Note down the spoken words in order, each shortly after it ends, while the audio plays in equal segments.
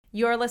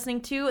You're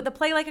listening to the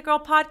Play Like a Girl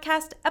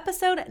podcast,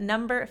 episode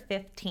number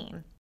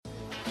 15.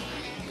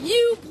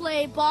 You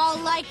play ball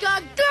like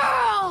a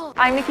girl!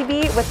 I'm Nikki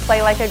B with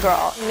Play Like a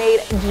Girl, made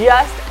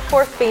just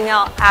for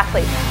female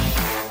athletes.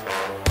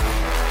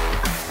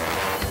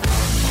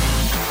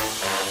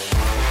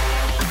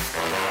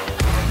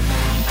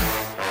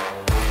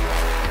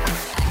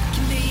 I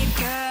can be a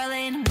girl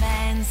in a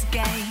man's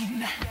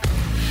game,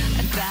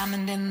 a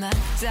diamond in the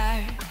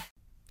dirt.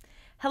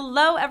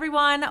 Hello,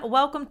 everyone.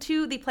 Welcome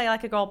to the Play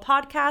Like a Girl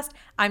podcast.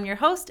 I'm your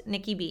host,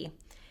 Nikki B.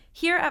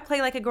 Here at Play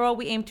Like a Girl,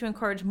 we aim to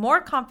encourage more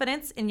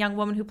confidence in young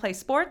women who play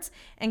sports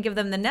and give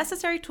them the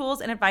necessary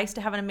tools and advice to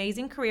have an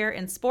amazing career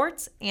in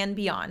sports and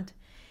beyond.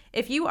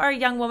 If you are a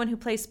young woman who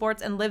plays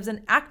sports and lives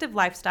an active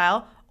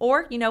lifestyle,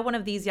 or you know one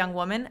of these young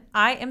women,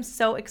 I am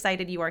so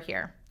excited you are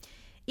here.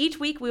 Each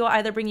week, we will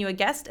either bring you a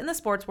guest in the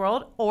sports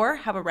world or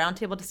have a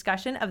roundtable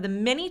discussion of the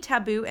many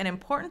taboo and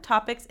important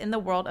topics in the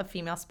world of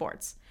female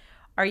sports.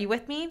 Are you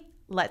with me?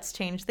 Let's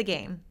change the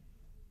game.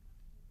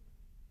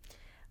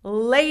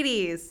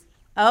 Ladies,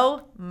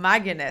 oh my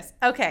goodness.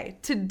 Okay,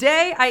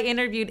 today I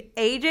interviewed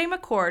AJ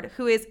McCord,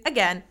 who is,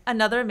 again,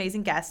 another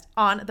amazing guest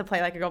on the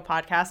Play Like a Girl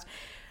podcast.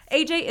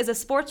 AJ is a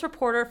sports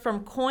reporter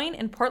from KOIN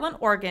in Portland,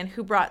 Oregon,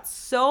 who brought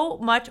so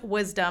much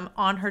wisdom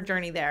on her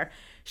journey there.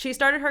 She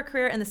started her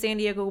career in the San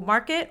Diego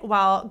market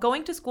while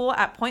going to school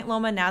at Point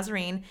Loma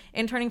Nazarene,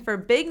 interning for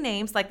big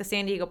names like the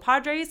San Diego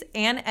Padres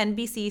and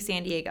NBC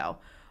San Diego.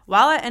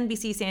 While at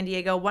NBC San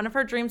Diego, one of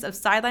her dreams of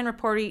sideline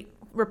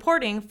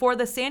reporting for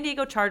the San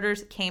Diego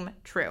Chargers came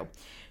true.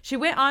 She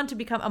went on to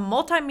become a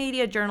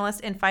multimedia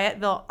journalist in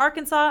Fayetteville,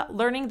 Arkansas,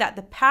 learning that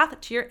the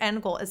path to your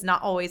end goal is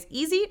not always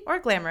easy or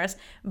glamorous,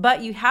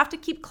 but you have to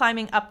keep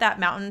climbing up that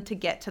mountain to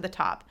get to the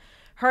top.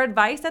 Her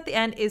advice at the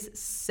end is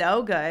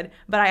so good,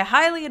 but I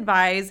highly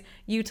advise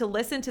you to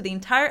listen to the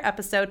entire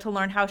episode to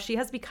learn how she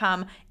has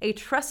become a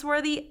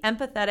trustworthy,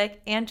 empathetic,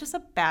 and just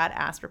a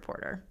badass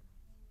reporter.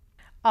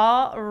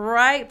 All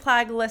right,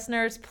 Plag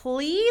listeners,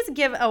 please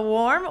give a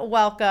warm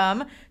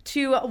welcome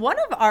to one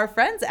of our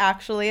friends,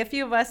 actually. A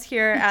few of us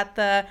here at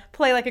the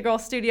Play Like a Girl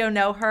studio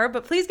know her,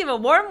 but please give a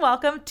warm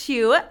welcome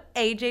to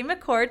AJ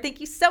McCord. Thank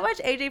you so much,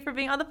 AJ, for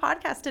being on the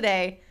podcast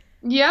today.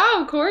 Yeah,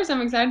 of course.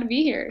 I'm excited to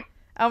be here.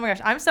 Oh my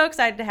gosh, I'm so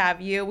excited to have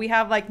you. We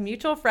have like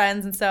mutual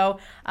friends, and so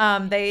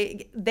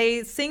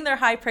they sing their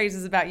high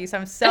praises about you. So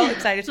I'm so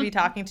excited to be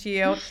talking to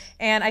you.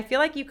 And I feel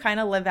like you kind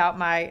of live out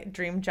my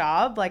dream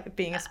job, like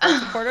being a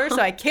sports reporter.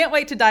 So I can't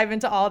wait to dive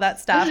into all that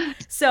stuff.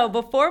 So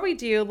before we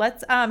do,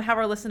 let's have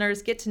our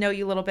listeners get to know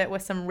you a little bit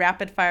with some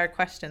rapid fire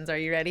questions. Are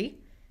you ready?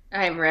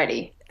 I'm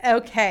ready.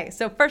 Okay,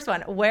 so first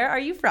one, where are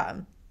you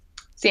from?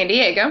 San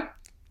Diego.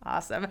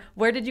 Awesome.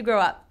 Where did you grow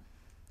up?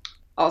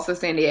 Also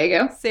San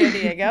Diego. San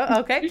Diego,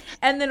 okay.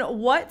 And then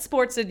what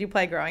sports did you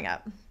play growing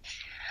up?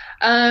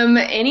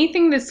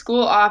 Anything the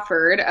school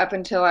offered up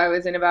until I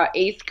was in about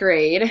 8th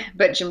grade,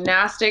 but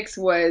gymnastics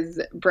was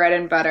bread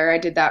and butter. I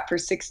did that for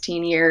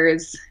 16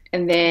 years.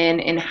 And then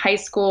in high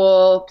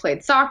school,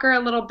 played soccer a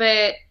little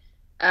bit,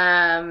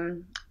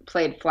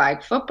 played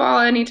flag football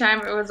anytime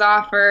it was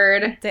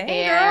offered.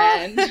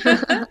 Dang,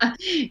 girl.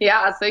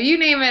 Yeah, so you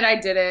name it, I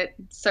did it.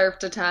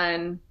 Surfed a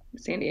ton.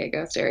 San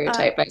Diego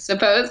stereotype, I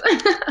suppose.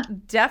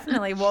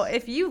 Definitely. Well,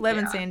 if you live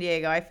in San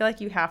Diego, I feel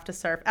like you have to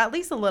surf at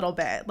least a little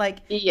bit,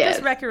 like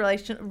just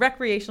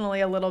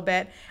recreationally a little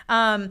bit.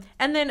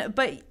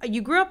 But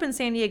you grew up in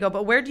San Diego,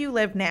 but where do you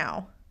live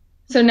now?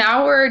 So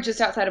now we're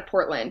just outside of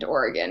Portland,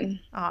 Oregon.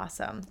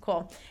 Awesome.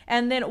 Cool.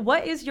 And then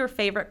what is your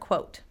favorite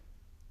quote?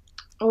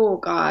 Oh,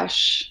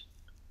 gosh.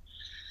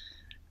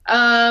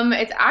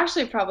 It's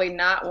actually probably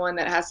not one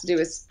that has to do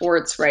with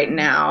sports right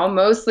now,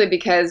 mostly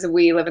because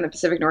we live in the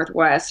Pacific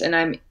Northwest and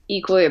I'm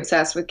equally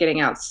obsessed with getting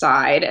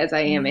outside as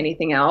I am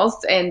anything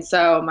else. And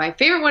so my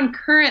favorite one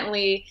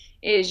currently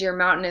is "Your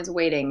mountain is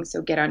waiting,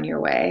 so get on your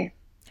way."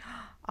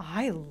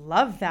 I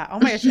love that. Oh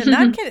my gosh.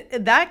 And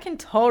that can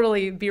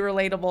totally be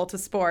relatable to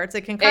sports.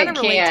 It can kind of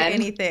relate to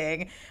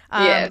anything.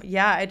 Yes.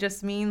 Yeah, it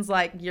just means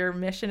like your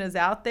mission is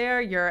out there,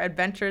 your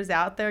adventure is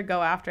out there,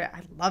 go after it.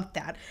 I love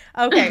that.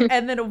 Okay.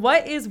 And then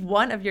what is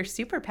one of your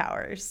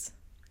superpowers?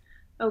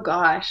 Oh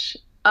gosh.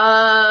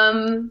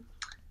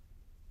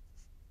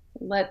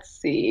 Let's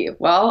see.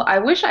 Well, I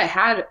wish I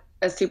had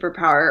a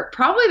superpower.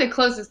 Probably the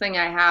closest thing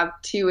I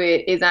have to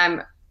it is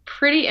I'm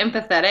pretty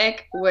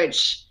empathetic,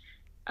 which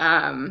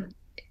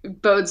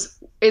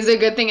is a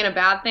good thing and a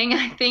bad thing,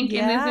 I think,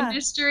 in this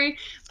industry.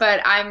 But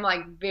I'm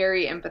like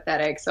very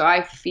empathetic, so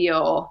I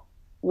feel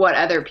what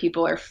other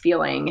people are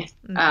feeling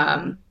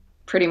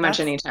pretty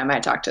much anytime I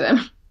talk to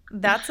them.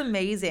 That's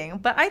amazing.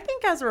 But I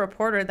think as a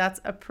reporter,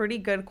 that's a pretty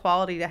good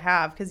quality to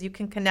have because you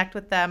can connect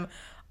with them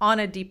on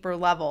a deeper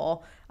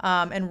level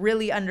and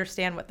really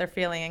understand what they're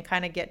feeling and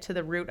kind of get to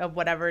the root of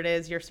whatever it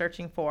is you're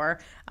searching for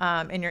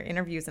in your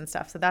interviews and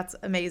stuff. So that's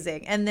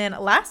amazing. And then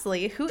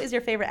lastly, who is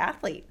your favorite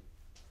athlete?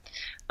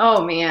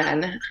 Oh,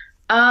 man.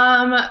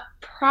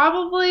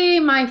 Probably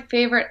my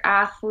favorite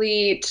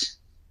athlete,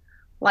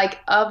 like,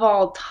 of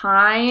all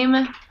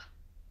time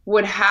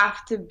would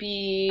have to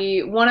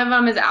be, one of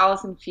them is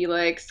Allison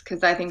Felix,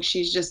 because I think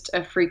she's just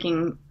a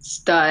freaking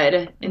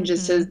stud and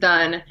just has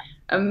done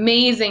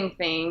amazing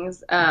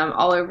things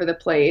all over the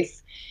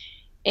place.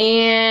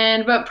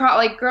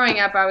 Like growing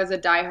up, I was a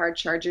diehard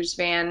Chargers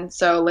fan,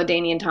 so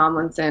LaDainian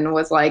Tomlinson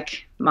was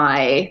like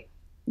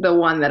the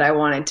one that I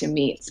wanted to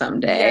meet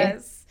someday.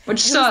 Yes. Which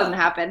still hasn't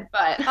happened,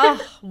 but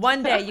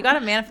one day you got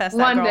to manifest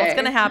that, one girl. day. It's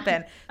gonna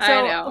happen. So,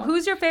 I know.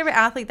 Who's your favorite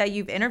athlete that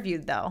you've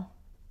interviewed, though?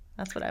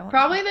 That's what I want.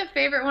 Probably the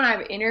favorite one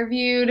I've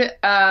interviewed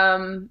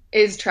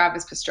is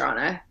Travis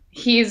Pastrana.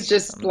 He's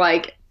just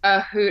like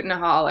a hoot and a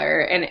holler,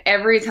 and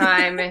every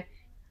time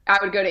I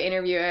would go to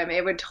interview him,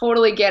 it would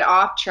totally get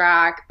off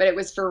track, but it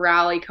was for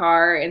rally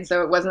car, and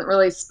so it wasn't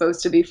really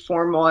supposed to be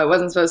formal. It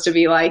wasn't supposed to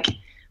be like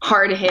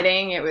hard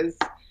hitting.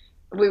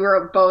 We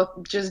were both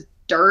just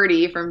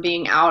dirty from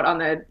being out on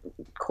the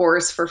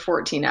course for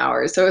 14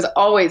 hours. So it was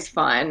always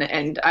fun,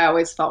 and I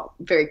always felt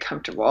very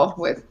comfortable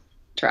with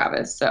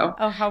Travis. So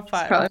how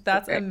fun.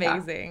 That's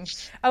amazing.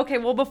 Okay,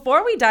 well,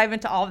 before we dive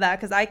into all of that,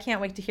 because I can't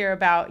wait to hear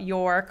about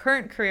your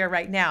current career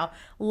right now,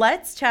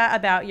 let's chat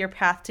about your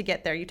path to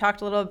get there. You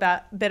talked a little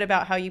bit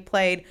about how you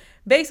played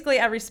basically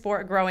every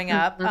sport growing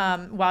up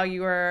while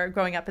you were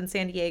growing up in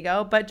San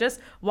Diego, but just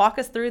walk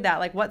us through that.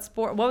 Like what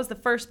was the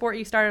first sport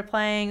you started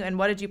playing, and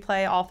what did you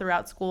play all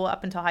throughout school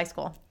up until high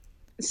school?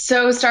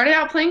 So started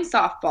out playing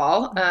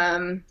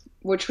softball,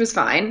 which was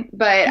fine,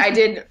 but I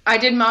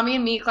did mommy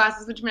and me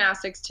classes with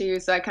gymnastics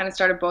too. So I kind of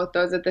started both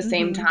those at the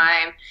same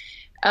time.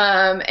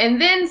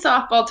 And then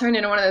softball turned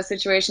into one of those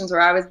situations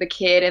where I was the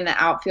kid in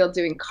the outfield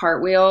doing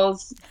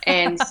cartwheels.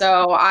 And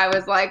so I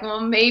was like, well,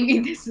 maybe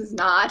this is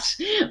not.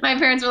 My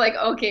parents were like,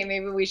 okay,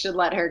 maybe we should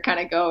let her kind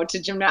of go to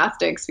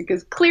gymnastics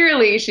because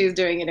clearly she's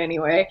doing it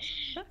anyway.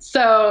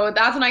 So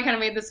that's when I kind of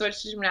made the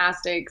switch to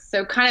gymnastics.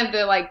 So kind of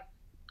the like,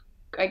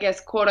 I guess,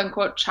 quote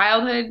unquote,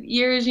 childhood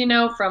years,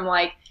 from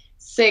like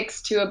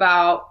 6 to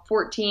about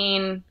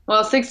 14.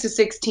 Well, 6 to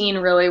 16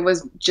 really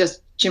was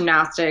just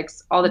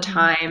gymnastics all the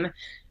time.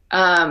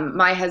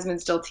 My husband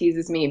still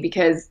teases me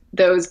because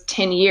those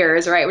 10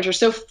 years, right, which are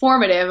so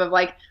formative of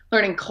like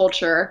learning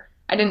culture,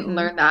 I didn't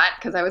learn that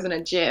because I was in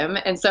a gym.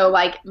 And so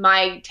like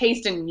my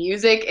taste in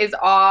music is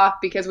off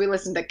because we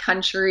listened to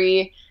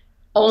country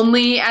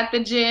only at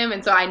the gym.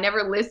 And so I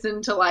never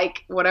listened to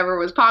like whatever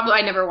was popular.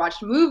 I never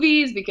watched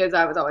movies because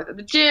I was always at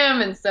the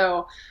gym. And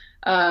so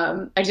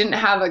I didn't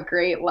have a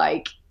great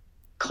like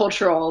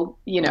cultural,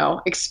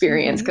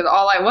 experience because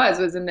all I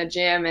was in the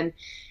gym, and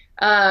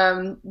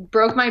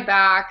broke my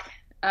back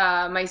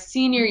my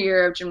senior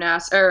year of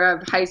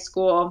of high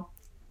school.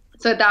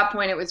 So at that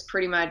point, it was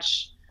pretty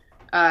much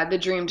the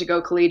dream to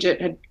go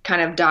collegiate had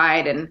kind of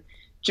died, and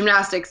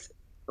gymnastics,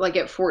 like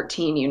at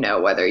 14,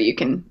 whether you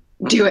can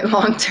do it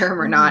long term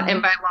or not.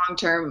 And by long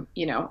term,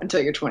 until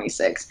you're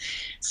 26.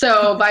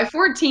 So by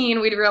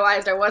 14, we'd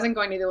realized I wasn't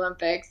going to the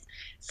Olympics.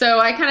 So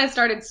I kind of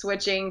started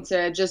switching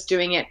to just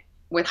doing it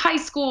with high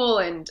school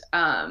and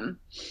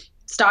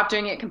stopped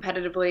doing it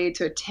competitively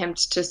to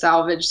attempt to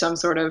salvage some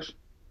sort of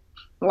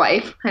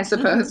life, I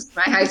suppose,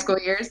 my high school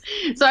years.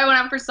 So I went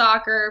out for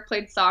soccer,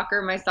 played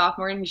soccer my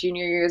sophomore and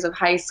junior years of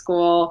high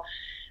school,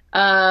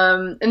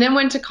 and then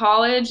went to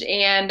college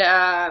and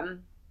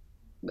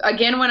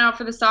again went out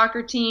for the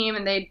soccer team,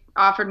 and they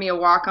offered me a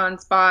walk-on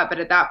spot. But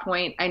at that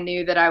point, I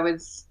knew that I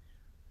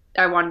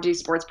wanted to do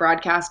sports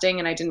broadcasting,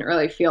 and I didn't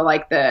really feel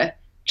like the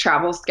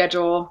travel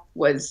schedule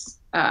was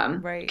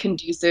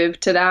conducive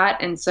to that.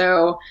 And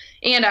so,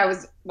 and I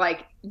was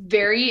like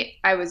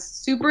I was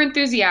super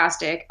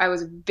enthusiastic. I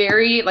was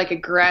very like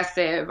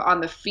aggressive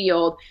on the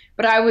field,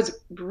 but I was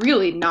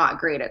really not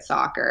great at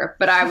soccer.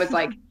 But I was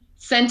like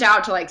sent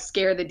out to like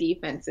scare the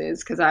defenses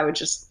because I would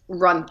just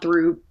run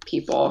through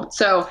people.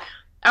 So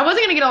I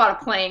wasn't going to get a lot of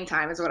playing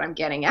time is what I'm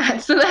getting at.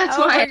 So that's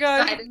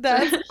why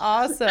that's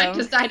awesome. I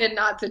decided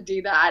not to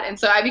do that. And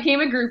so I became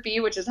a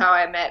groupie, which is how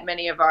I met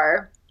many of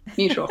our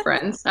mutual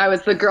friends. I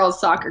was the girls'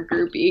 soccer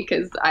groupie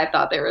because I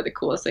thought they were the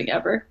coolest thing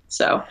ever.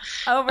 So,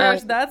 oh my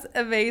gosh, that's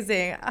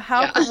amazing.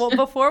 Well,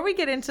 before we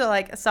get into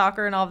like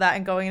soccer and all that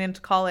and going into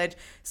college,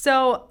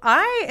 so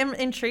I am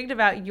intrigued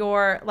about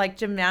your like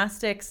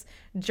gymnastics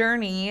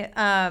journey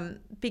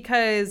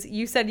because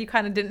you said you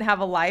kind of didn't have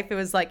a life. It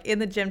was like in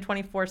the gym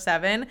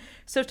 24/7.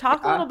 So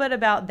talk a little bit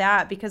about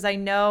that because I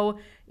know,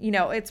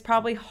 it's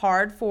probably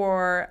hard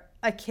for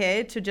a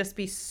kid to just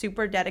be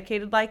super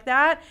dedicated like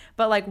that,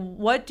 but like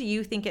what do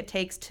you think it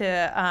takes to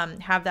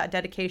have that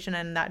dedication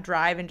and that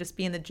drive and just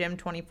be in the gym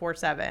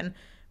 24/7?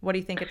 What do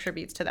you think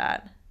attributes to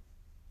that?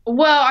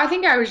 Well, I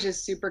think I was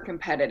just super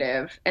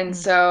competitive, and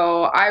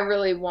so I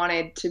really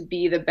wanted to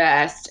be the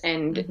best,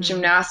 and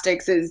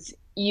gymnastics is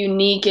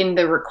unique in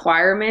the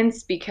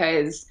requirements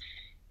because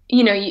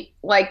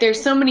like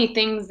there's so many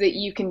things that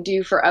you can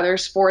do for other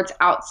sports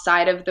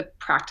outside of the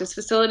practice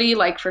facility.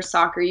 Like for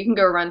soccer, you can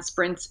go run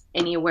sprints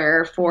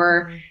anywhere.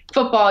 For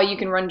football, you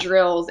can run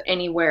drills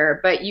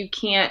anywhere, but you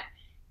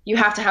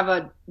have to have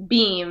a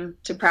beam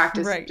to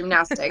practice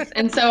gymnastics.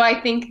 And so I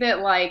think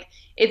that like,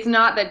 it's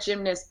not that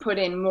gymnasts put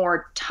in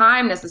more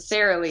time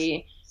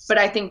necessarily, But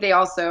I think they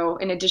also,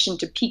 in addition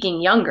to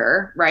peaking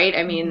younger, right?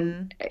 I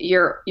mean,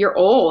 you're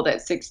old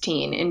at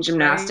 16 in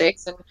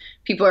gymnastics, and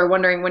people are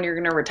wondering when you're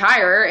going to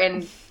retire,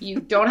 and you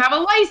don't have a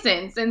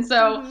license. And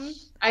so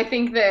I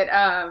think that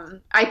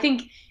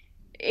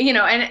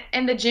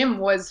and the gym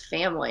was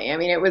family. I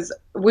mean,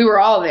 we were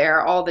all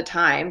there all the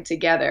time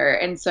together.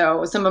 And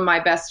so some of my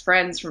best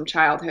friends from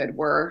childhood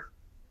were,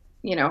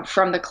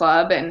 from the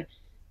club.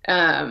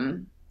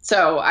 And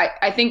so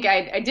I think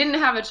I didn't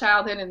have a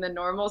childhood in the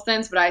normal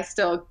sense, but I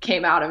still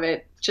came out of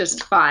it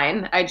just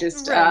fine. I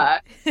just,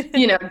 I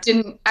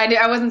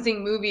wasn't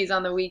seeing movies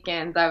on the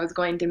weekends. I was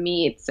going to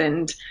meets,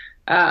 and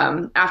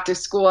after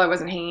school, I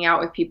wasn't hanging out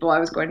with people. I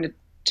was going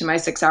to my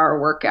 6-hour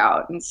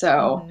workout. And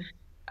so,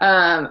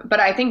 but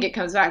I think it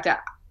comes back to,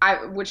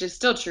 which is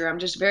still true. I'm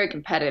just very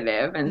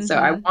competitive. And so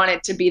I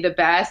wanted to be the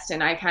best.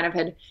 And I kind of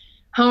had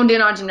honed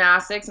in on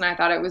gymnastics, and I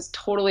thought it was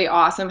totally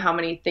awesome how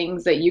many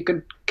things that you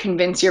could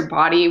convince your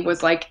body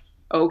was like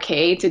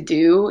okay to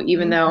do,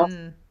 even though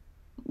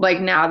like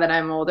now that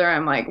I'm older,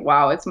 I'm like,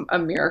 wow, it's a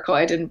miracle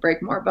I didn't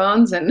break more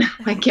bones and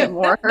like get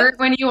more hurt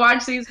when you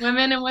watch these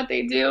women and what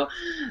they do.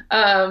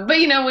 But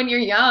when you're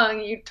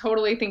young, you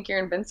totally think you're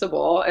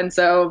invincible. And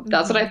so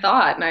that's what I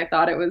thought. And I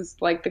thought it was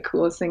like the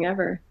coolest thing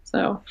ever.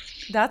 So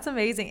that's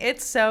amazing.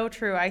 It's so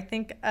true. I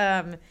think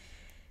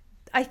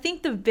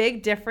the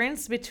big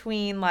difference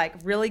between like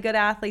really good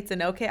athletes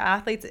and okay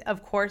athletes,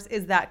 of course,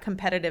 is that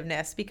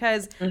competitiveness,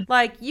 because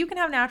like you can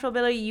have natural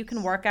ability, you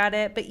can work at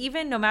it, but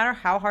even no matter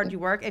how hard you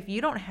work, if you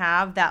don't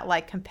have that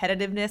like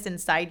competitiveness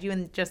inside you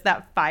and just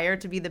that fire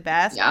to be the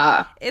best,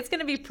 it's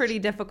going to be pretty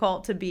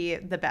difficult to be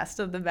the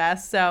best of the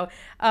best. So,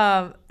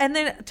 and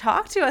then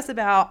talk to us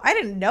about, I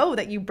didn't know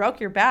that you broke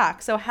your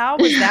back. So how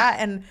was that?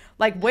 And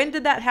like, when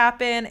did that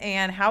happen?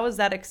 And how was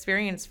that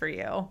experience for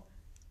you?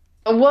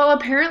 Well,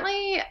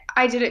 apparently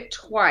I did it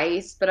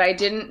twice, but I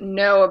didn't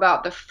know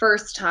about the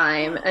first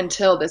time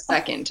until the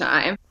second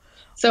time.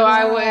 So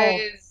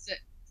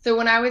so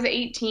when I was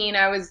 18,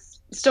 I was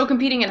still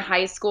competing in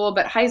high school,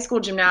 but high school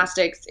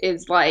gymnastics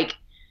is like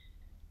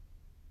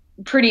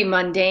pretty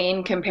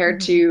mundane compared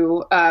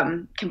to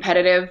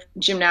competitive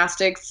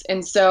gymnastics.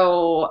 And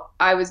so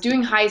I was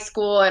doing high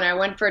school, and I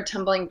went for a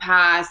tumbling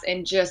pass,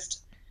 and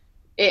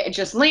it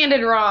just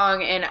landed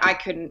wrong, and I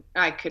couldn't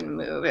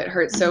move. It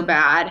hurt so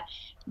bad.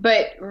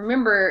 But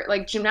remember,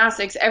 like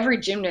gymnastics, every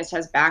gymnast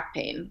has back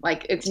pain.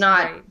 Like it's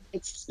not,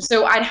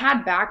 so I'd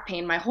had back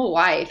pain my whole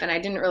life, and I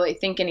didn't really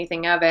think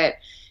anything of it.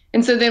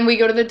 And so then we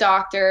go to the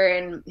doctor,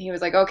 and he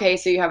was like, okay,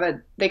 so you have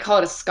they call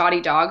it a Scotty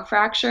dog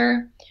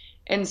fracture.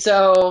 And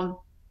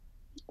so,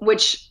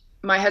 which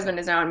my husband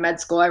is now in med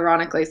school,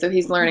 ironically, so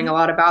he's learning a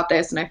lot about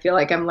this, and I feel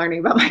like I'm learning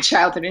about my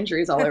childhood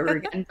injuries all over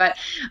again. But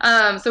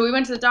so we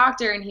went to the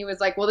doctor, and he was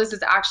like, well, this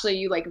is actually,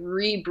 you like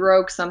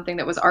re-broke something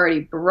that was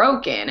already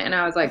broken. And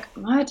I was like,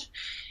 what?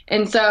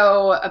 And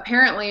so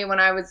apparently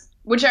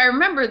which I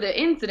remember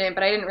the incident,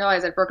 but I didn't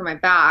realize I'd broken my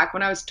back.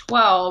 When I was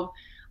 12,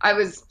 I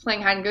was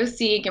playing hide and go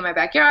seek in my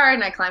backyard,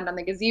 and I climbed on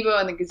the gazebo,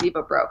 and the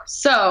gazebo broke.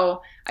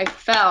 So I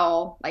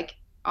fell like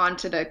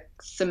onto the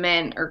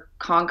cement or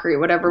concrete,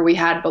 whatever we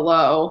had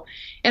below.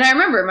 And I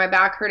remember my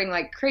back hurting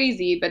like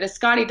crazy, but a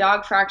Scotty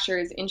dog fracture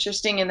is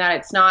interesting in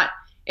that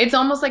it's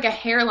almost like a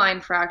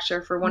hairline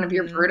fracture for one of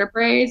your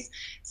vertebrae.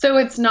 So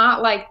it's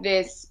not like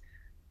this,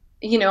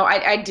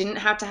 I didn't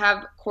have to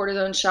have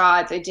cortisone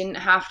shots. I didn't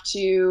have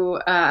to,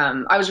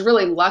 I was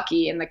really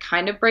lucky in the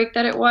kind of break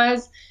that it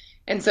was.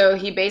 And so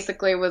he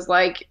basically was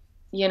like,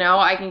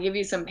 I can give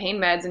you some pain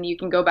meds, and you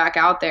can go back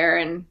out there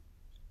and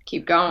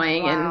keep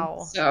going. Wow.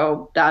 And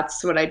so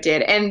that's what I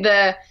did. And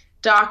the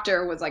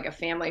doctor was like a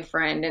family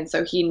friend, and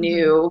so he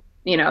knew,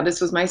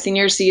 this was my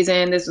senior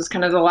season, this was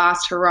kind of the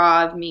last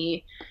hurrah of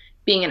me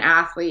being an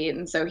athlete.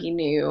 And so he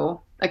knew,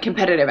 a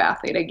competitive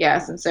athlete, I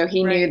guess. And so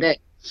he knew that,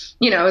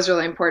 it was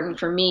really important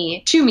for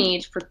me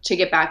to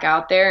get back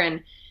out there,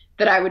 and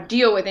that I would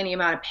deal with any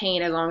amount of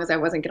pain as long as I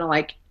wasn't going to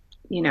like,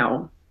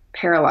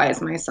 paralyze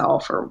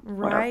myself or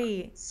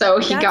whatever. So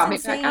he got me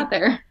back out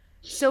there.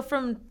 So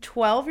from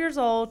 12 years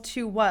old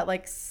to what,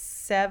 like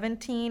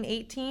 17,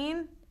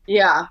 18?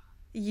 Yeah.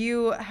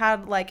 You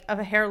had like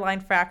a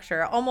hairline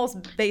fracture,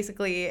 almost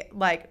basically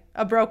like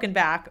a broken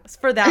back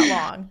for that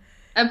long.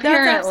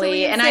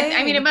 Apparently. And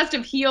I mean, it must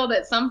have healed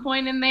at some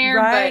point in there.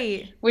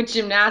 Right. But with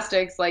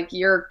gymnastics, like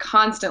you're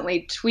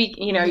constantly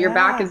tweaking, your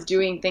back is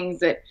doing things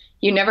that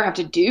you never have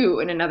to do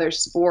in another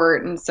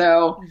sport. And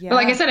so, but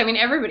like I said, I mean,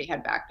 everybody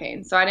had back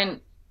pain. So I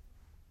didn't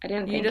think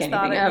anything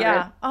of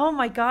it. Oh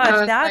my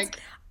gosh.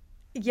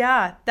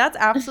 That's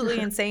absolutely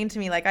insane to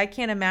me. Like, I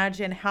can't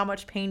imagine how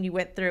much pain you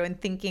went through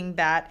and thinking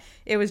that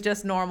it was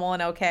just normal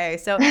and okay.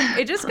 So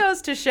it just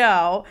goes to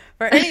show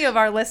for any of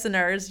our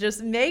listeners,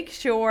 just make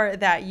sure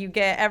that you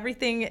get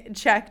everything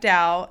checked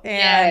out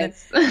and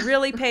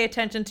really pay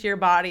attention to your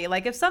body.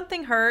 Like if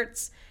something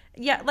hurts,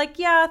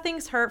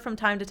 things hurt from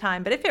time to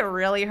time, but if it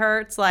really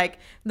hurts, like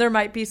there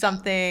might be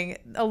something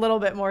a little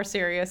bit more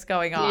serious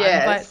going on.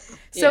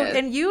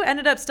 And you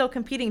ended up still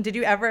competing. Did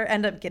you ever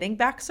end up getting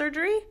back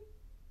surgery?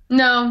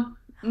 No,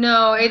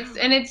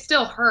 it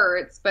still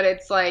hurts, but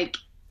it's like,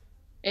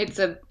 it's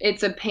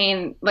a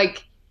pain.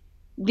 Like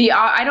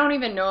I don't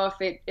even know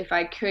if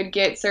I could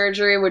get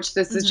surgery, which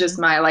this is just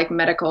my like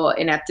medical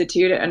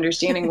ineptitude at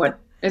understanding what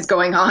is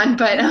going on.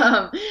 But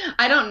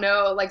I don't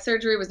know. Like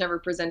surgery was never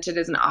presented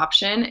as an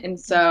option, and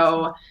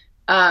so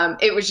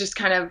it was just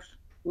kind of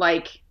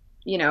like,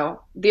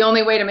 the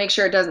only way to make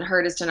sure it doesn't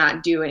hurt is to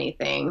not do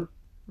anything.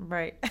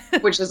 Right.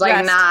 Which is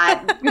like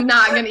not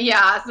gonna,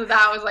 yeah. So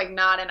that was like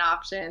not an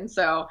option.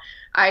 So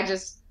I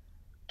just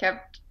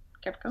kept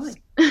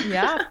going.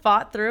 Yeah,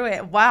 fought through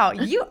it. Wow,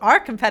 you are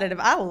competitive.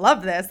 I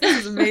love this.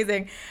 This is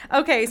amazing.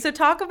 Okay, so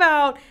talk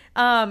about,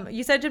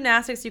 you said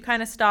gymnastics, you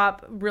kind of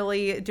stop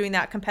really doing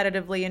that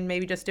competitively and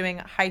maybe just doing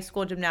high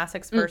school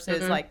gymnastics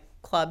versus like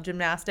club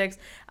gymnastics.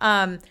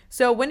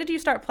 So when did you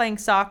start playing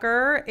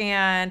soccer,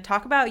 and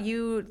talk about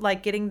you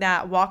like getting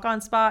that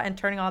walk-on spot and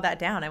turning all that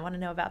down? I want to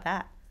know about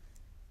that.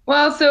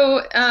 Well,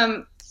 so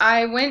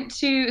I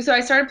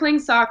started playing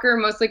soccer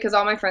mostly because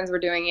all my friends were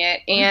doing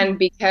it, and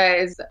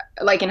because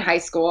like in high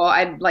school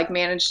I'd like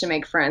managed to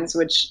make friends,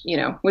 which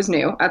was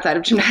new outside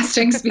of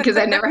gymnastics because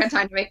I'd never had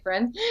time to make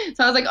friends.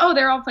 So I was like, oh,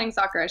 they're all playing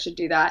soccer, I should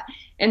do that.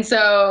 And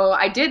so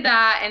I did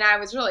that, and I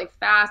was really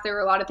fast. There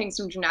were a lot of things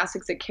from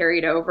gymnastics that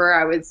carried over.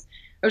 I was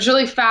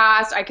really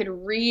fast. I could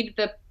read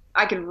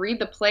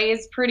the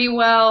plays pretty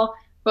well,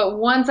 but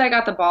once I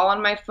got the ball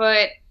on my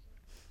foot,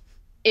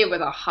 it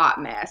was a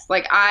hot mess.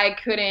 Like I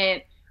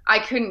couldn't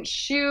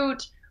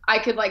shoot. I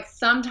could like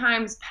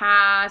sometimes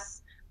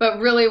pass, but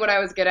really what I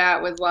was good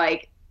at was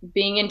like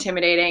being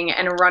intimidating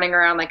and running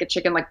around like a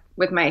chicken, like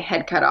with my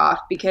head cut off,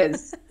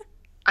 because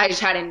I just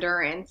had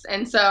endurance.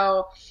 And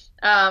so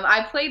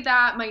I played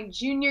that my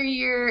junior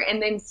year,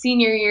 and then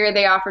senior year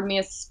they offered me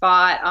a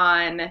spot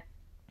on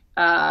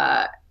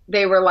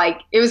they were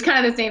like, it was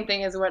kind of the same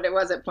thing as what it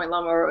was at Point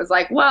Loma, where it was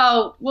like,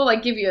 well, we'll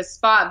like give you a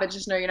spot, but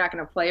just know you're not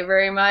going to play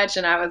very much.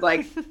 And I was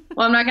like,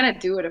 well, I'm not going to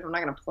do it if I'm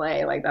not going to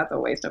play. Like that's a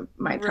waste of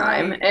my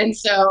time. Right. And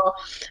so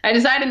I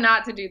decided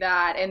not to do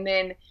that. And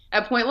then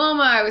at Point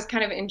Loma, I was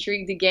kind of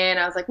intrigued again.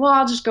 I was like, well,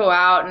 I'll just go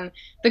out. And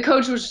the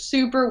coach was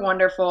super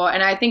wonderful.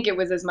 And I think it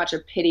was as much a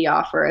pity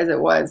offer as it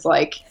was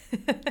like,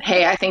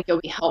 hey, I think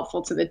you'll be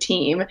helpful to the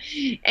team.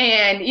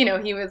 And,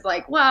 he was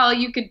like, well,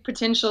 you could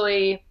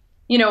potentially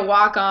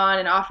walk on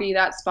and offer you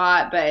that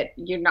spot, but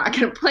you're not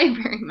going to play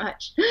very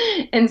much.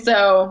 And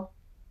so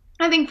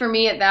I think for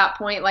me at that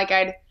point, like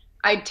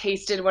I'd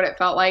tasted what it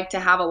felt like to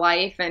have a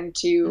life and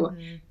to,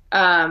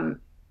 and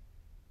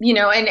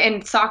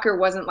soccer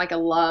wasn't like a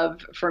love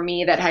for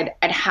me that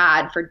I'd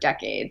had for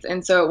decades.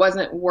 And so it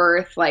wasn't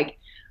worth like,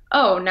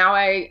 oh, now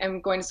I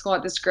am going to school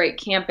at this great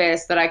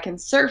campus that I can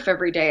surf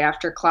every day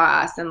after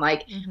class. And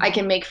like, I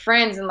can make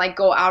friends and like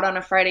go out on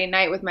a Friday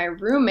night with my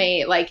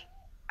roommate. Like,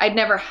 I'd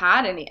never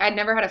had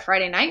a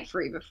Friday night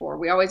free before.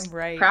 We always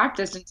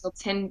practiced until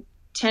 10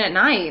 at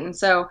night.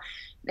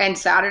 And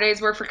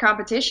Saturdays were for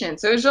competition.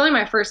 So it was really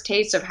my first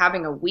taste of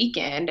having a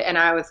weekend. And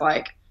I was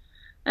like,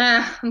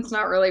 it's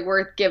not really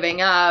worth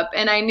giving up.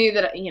 And I knew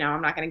that,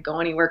 I'm not going to go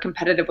anywhere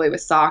competitively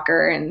with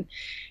soccer, and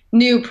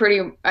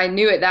I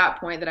knew at that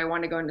point that I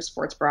wanted to go into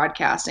sports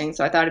broadcasting.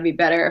 So I thought it'd be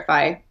better if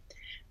I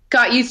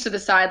got used to the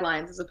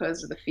sidelines as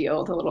opposed to the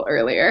field a little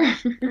earlier.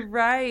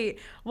 Right.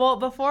 Well,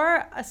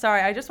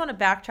 I just want to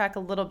backtrack a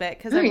little bit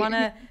because I want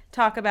to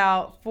talk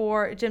about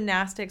for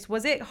gymnastics.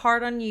 Was it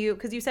hard on you?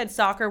 Because you said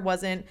soccer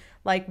wasn't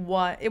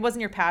it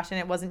wasn't your passion,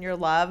 it wasn't your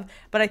love,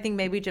 but I think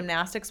maybe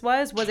gymnastics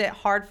was. Was it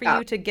hard for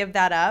you to give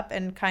that up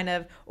and kind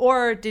of,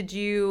 or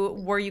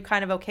were you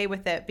kind of okay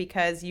with it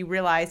because you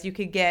realized you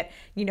could get,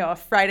 a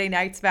Friday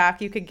nights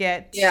back, you could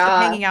get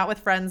hanging out with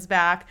friends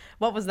back?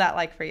 What was that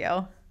like for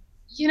you?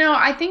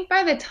 I think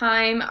by the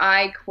time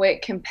I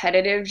quit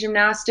competitive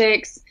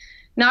gymnastics,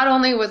 not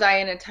only was I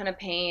in a ton of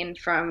pain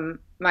from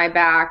my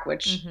back,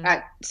 which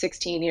at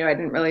 16, I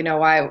didn't really know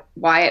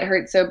why it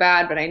hurt so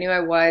bad, but I knew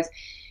I was.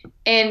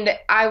 And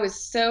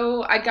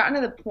I'd gotten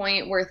to the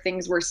point where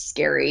things were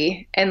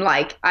scary, and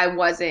like I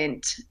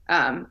wasn't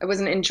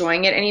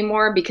enjoying it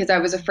anymore because I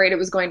was afraid it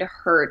was going to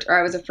hurt, or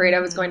I was afraid I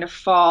was going to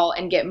fall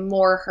and get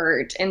more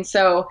hurt. And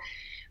so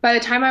by the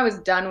time I was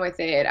done with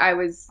it, I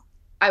was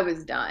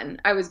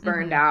done. I was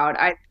burned out.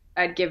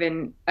 I'd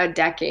given a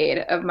decade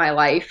of my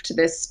life to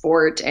this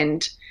sport.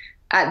 And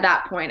at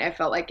that point, I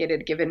felt like it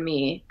had given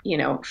me,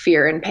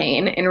 fear and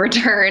pain in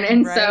return.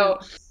 And so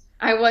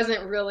I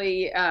wasn't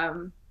really,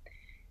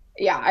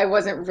 I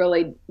wasn't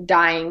really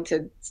dying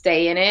to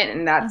stay in it.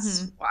 And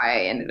that's why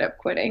I ended up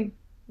quitting.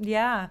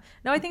 Yeah.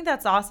 No, I think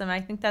that's awesome. I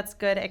think that's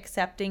good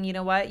accepting,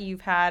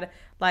 you've had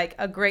like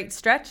a great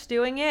stretch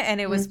doing it and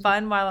it was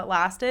fun while it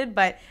lasted,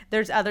 but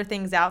there's other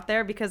things out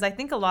there, because I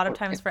think a lot of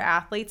times for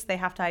athletes, they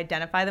have to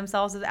identify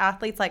themselves as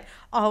athletes, like,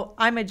 oh,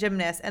 I'm a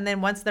gymnast. And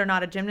then once they're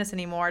not a gymnast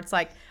anymore, it's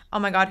like, oh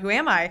my God, who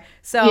am I?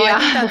 So I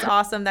think that's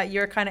awesome that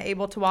you're kind of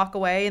able to walk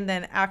away and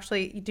then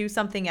actually do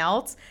something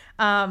else.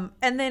 And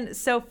then,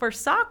 so for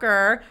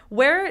soccer,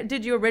 where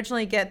did you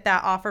originally get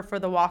that offer for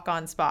the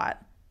walk-on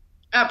spot?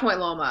 At Point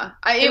Loma.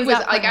 I'd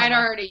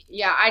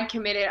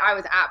committed. I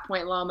was at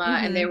Point Loma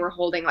and they were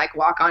holding like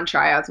walk-on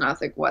tryouts, and I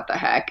was like, what the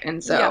heck?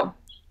 And so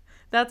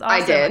That's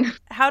awesome. I did.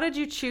 How did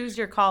you choose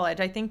your college?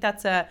 I think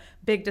that's a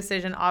big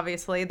decision,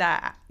 obviously,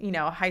 that,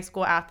 high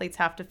school athletes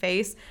have to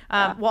face.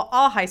 Well,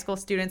 all high school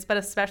students, but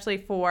especially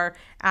for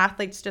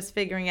athletes just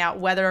figuring out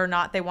whether or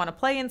not they want to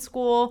play in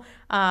school.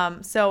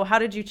 So how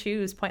did you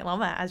choose Point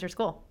Loma as your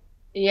school?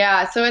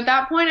 Yeah, so at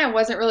that point, I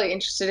wasn't really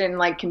interested in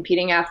like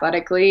competing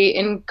athletically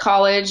in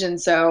college.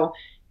 And so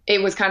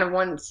it was kind of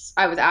once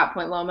I was at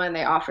Point Loma and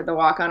they offered the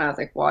walk on, I was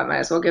like, well, I might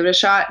as well give it a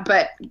shot.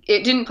 But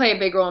it didn't play a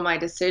big role in my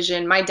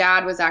decision. My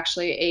dad was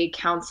actually a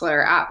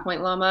counselor at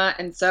Point Loma.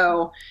 And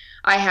so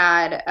I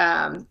had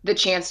the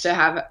chance to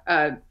have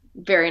a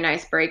very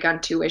nice break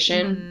on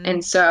tuition.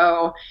 And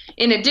so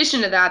in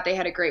addition to that, they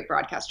had a great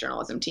broadcast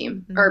journalism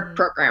team or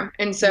program.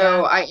 And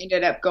so I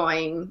ended up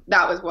going,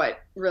 that was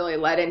what really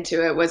led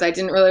into it, was I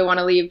didn't really want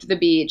to leave the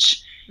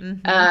beach.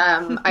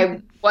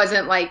 I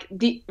wasn't like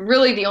the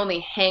only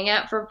hang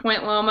up for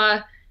Point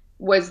Loma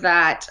was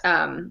that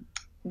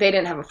they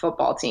didn't have a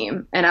football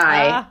team, and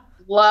I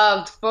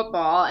loved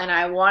football and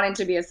I wanted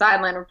to be a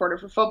sideline reporter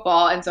for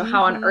football. And so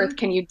how on earth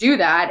can you do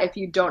that if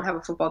you don't have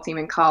a football team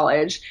in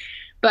college?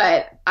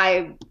 But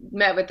I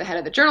met with the head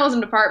of the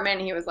journalism department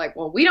and he was like,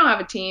 well, we don't have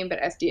a team,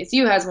 but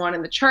SDSU has one,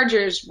 and the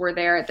Chargers were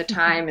there at the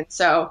time. And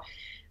so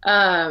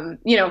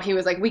he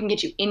was like, we can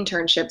get you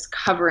internships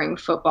covering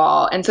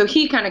football. And so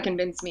he kind of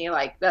convinced me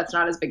like, that's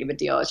not as big of a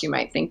deal as you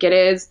might think it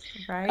is.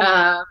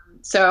 Right.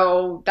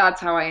 So that's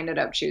how I ended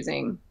up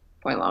choosing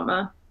Point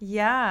Loma.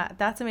 Yeah,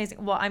 that's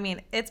amazing. Well, I mean,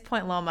 it's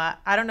Point Loma.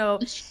 I don't know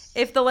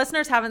if the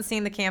listeners haven't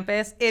seen the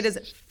campus. It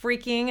is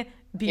freaking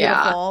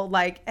beautiful,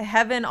 like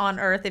heaven on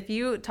earth. If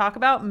you talk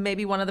about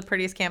maybe one of the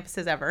prettiest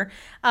campuses ever.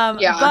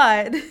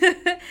 But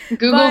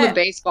Google the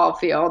baseball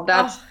field.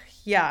 That's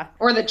yeah.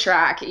 Or the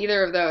track,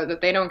 either of those. If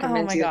they don't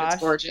convince you that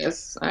it's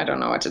gorgeous, I don't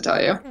know what to tell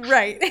you.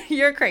 Right.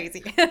 You're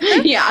crazy.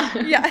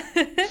 Yeah.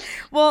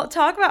 Well,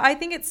 I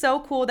think it's so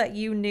cool that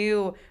you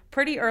knew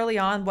pretty early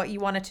on what you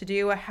wanted to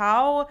do.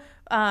 How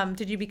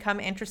did you become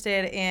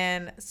interested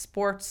in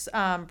sports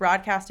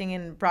broadcasting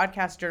and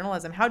broadcast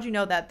journalism? How did you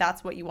know that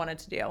that's what you wanted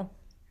to do?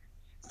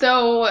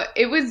 So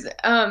it was,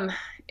 I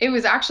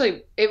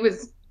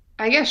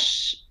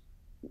guess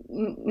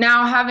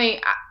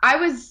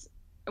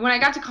when I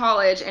got to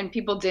college and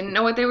people didn't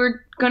know what they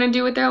were going to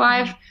do with their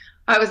life,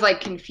 I was like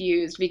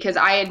confused because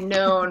I had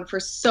known for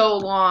so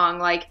long,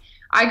 like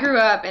I grew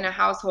up in a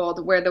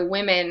household where the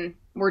women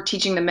were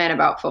teaching the men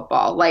about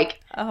football.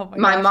 Like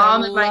my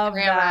mom and my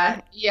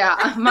grandma,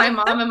 my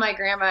mom and my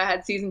grandma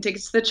had season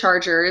tickets to the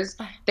Chargers.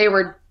 They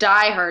were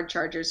diehard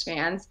Chargers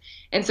fans.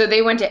 And so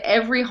they went to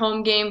every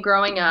home game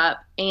growing up.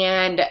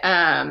 And,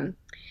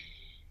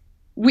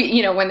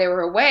 when they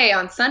were away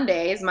on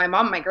Sundays, my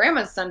mom and my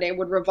grandma's Sunday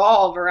would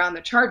revolve around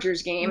the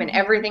Chargers game and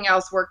everything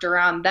else worked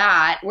around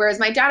that. Whereas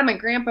my dad and my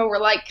grandpa were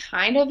like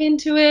kind of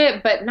into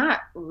it, but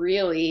not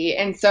really.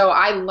 And so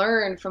I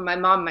learned from my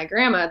mom and my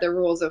grandma the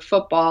rules of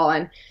football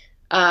and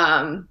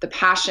the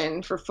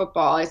passion for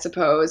football, I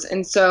suppose.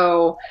 And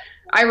so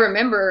I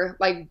remember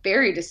like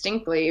very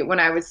distinctly when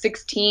I was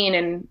 16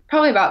 and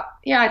probably about,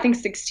 I think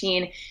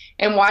 16,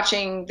 and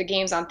watching the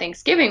games on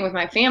Thanksgiving with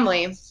my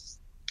family.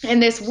 And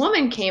this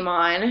woman came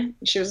on.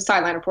 She was a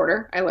sideline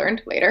reporter, I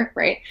learned later,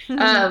 right? But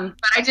I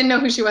didn't know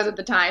who she was at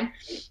the time.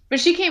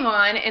 But she came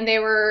on, and they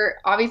were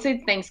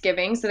obviously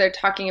Thanksgiving, so they're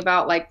talking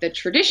about like the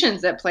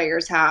traditions that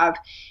players have.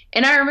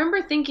 And I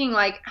remember thinking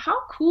like, how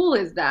cool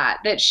is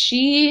that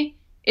she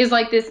is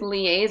like this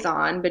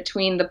liaison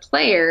between the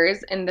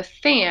players and the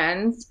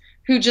fans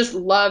who just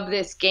love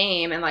this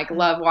game and like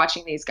love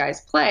watching these guys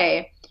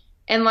play.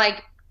 And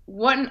like,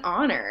 what an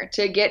honor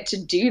to get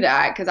to do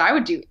that, because I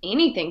would do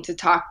anything to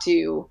talk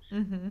to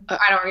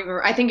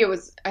I think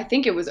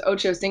it was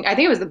Ocho Cinco. I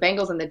think it was the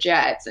Bengals and the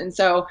Jets. And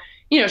so,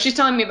 she's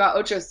telling me about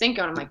Ocho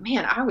Cinco, and I'm like,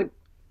 man,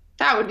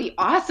 that would be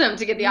awesome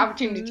to get the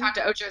opportunity to talk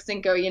to Ocho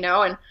Cinco,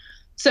 And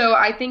so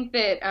I think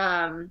that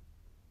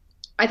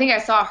I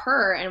saw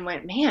her and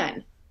went,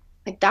 man,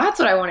 like that's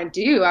what I want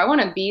to do. I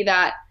want to be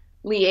that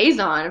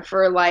liaison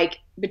for like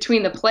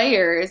between the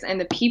players and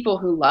the people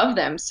who love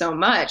them so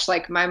much,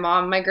 like my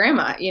mom, my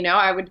grandma.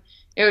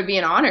 It would be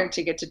an honor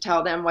to get to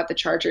tell them what the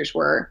Chargers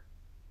were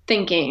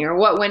thinking or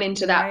what went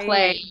into that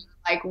play,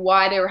 like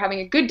why they were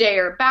having a good day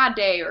or a bad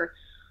day or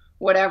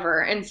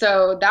whatever. And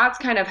so that's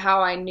kind of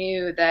how I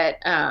knew that,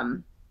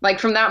 like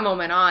from that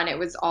moment on, it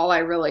was all I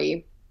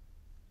really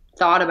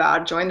thought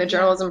about. Joined the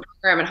journalism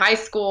program in high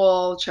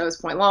school, chose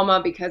Point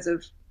Loma because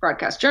of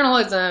broadcast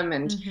journalism,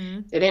 and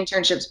did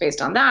internships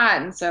based on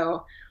that. And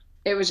so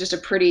it was just a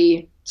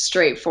pretty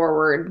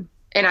straightforward,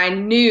 and I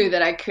knew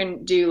that I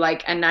couldn't do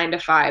like a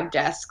 9-to-5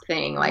 desk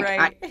thing. Like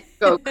I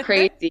go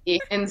crazy.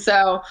 And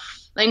so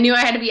I knew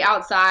I had to be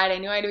outside. I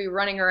knew I had to be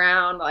running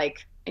around.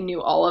 Like I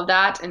knew all of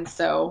that. And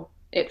so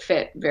it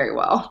fit very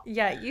well.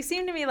 Yeah, you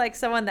seem to me like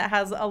someone that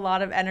has a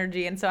lot of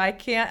energy, and so I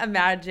can't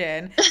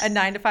imagine a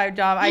 9 to 5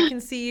 job. I can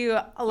see you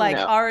like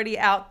No. already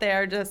out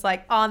there, just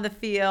like on the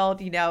field,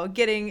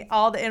 getting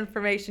all the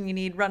information you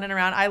need, running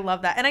around. I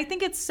love that, and I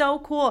think it's so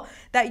cool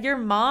that your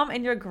mom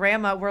and your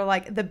grandma were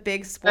like the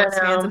big sports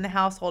fans in the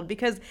household,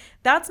 because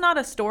that's not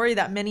a story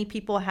that many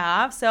people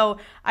have. So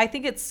I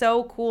think it's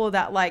so cool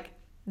that like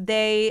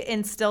they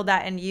instilled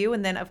that in you,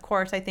 and then of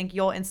course I think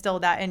you'll instill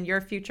that in your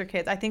future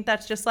kids. I think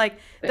that's just like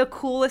the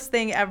coolest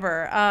thing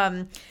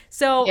ever.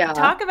 So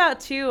talk about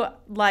too,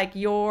 like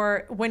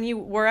when you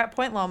were at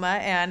Point Loma,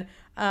 and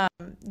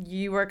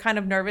you were kind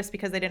of nervous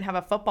because they didn't have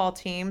a football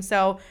team.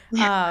 So,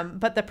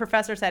 but the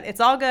professor said, it's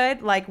all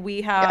good. Like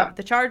we have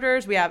the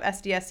Chargers, we have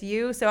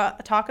SDSU. So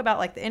talk about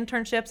like the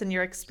internships and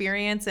your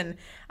experience. And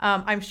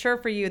I'm sure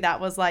for you, that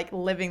was like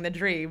living the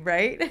dream,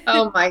 right?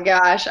 Oh my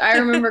gosh. I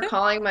remember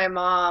calling my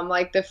mom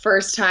like the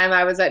first time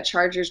I was at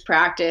Chargers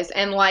practice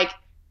and like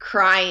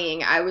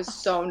crying. I was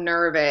so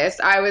nervous.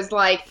 I was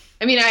like,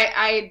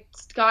 I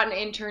got an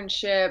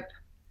internship.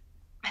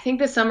 I think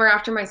the summer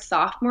after my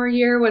sophomore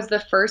year was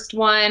the first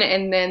one.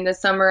 And then the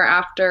summer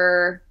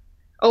after,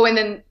 and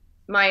then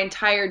my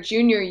entire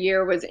junior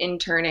year was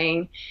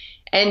interning.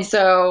 And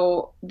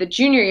so the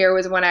junior year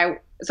was when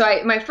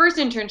my first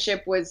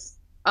internship was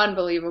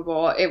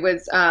unbelievable. It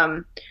was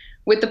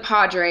with the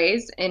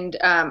Padres, and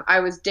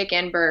I was Dick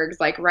Enberg's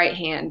like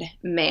right-hand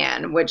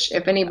man, which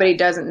if anybody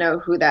doesn't know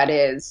who that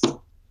is,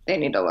 they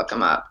need to look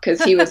him up,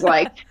 because he was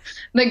like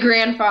the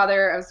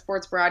grandfather of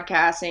sports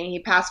broadcasting. He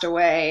passed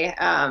away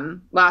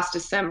last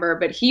December,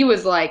 but he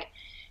was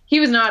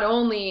not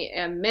only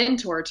a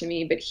mentor to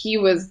me, but he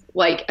was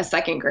like a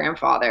second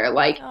grandfather.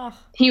 Like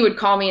he would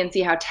call me and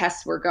see how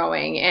tests were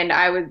going. And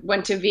I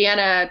went to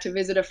Vienna to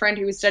visit a friend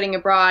who was studying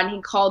abroad, and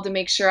he called to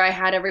make sure I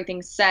had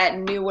everything set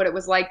and knew what it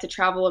was like to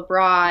travel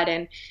abroad.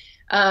 And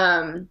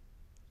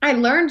I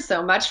learned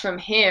so much from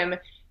him,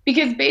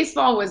 because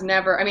baseball was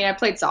never, I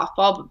played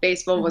softball, but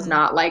baseball was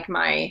not like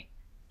my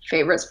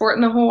favorite sport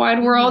in the whole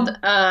wide world.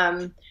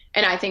 And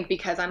I think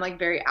because I'm like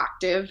very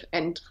active,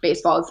 and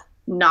baseball is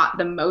not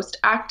the most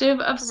active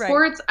of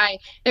sports,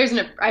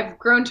 I've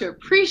grown to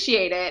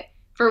appreciate it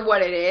for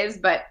what it is.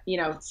 But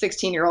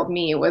 16-year-old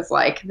me was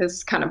like, this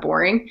is kind of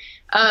boring.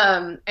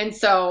 And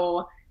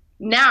so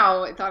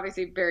now it's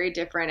obviously very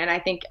different. And I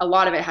think a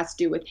lot of it has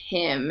to do with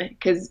him,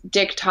 because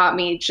Dick taught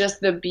me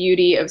just the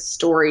beauty of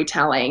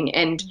storytelling,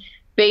 and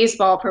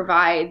baseball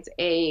provides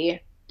a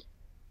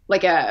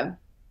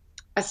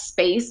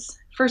space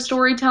for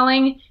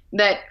storytelling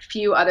that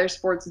few other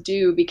sports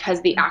do,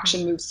 because the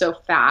action moves so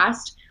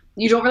fast.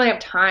 You don't really have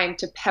time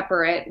to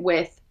pepper it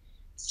with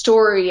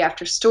story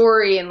after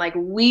story and like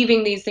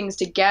weaving these things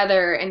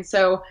together. And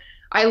so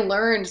I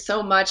learned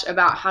so much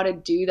about how to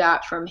do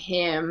that from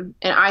him.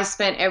 And I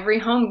spent every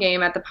home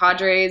game at the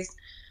Padres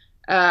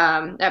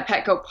at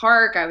Petco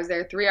Park. I was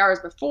there 3 hours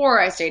before.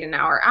 I stayed an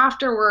hour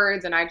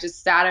afterwards, and I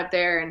just sat up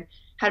there and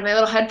had my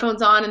little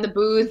headphones on in the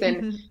booth.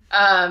 And,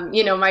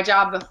 my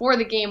job before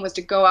the game was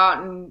to go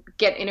out and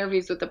get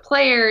interviews with the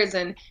players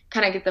and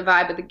kind of get the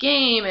vibe of the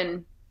game.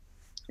 And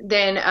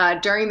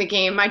then during the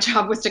game, my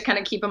job was to kind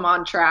of keep them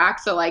on track.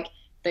 So like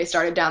they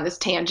started down this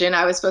tangent,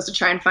 I was supposed to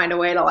try and find a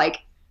way to like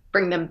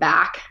bring them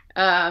back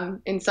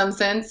in some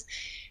sense.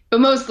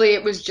 But mostly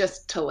it was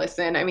just to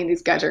listen.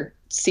 These guys are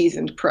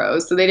seasoned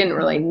pros, so they didn't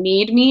really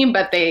need me,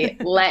 but they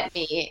let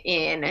me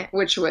in,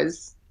 which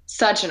was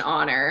such an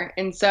honor.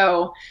 And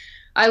so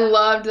I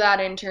loved that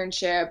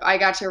internship. I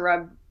got to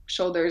rub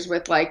shoulders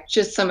with like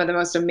just some of the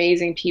most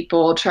amazing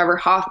people. Trevor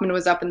Hoffman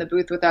was up in the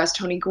booth with us.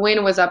 Tony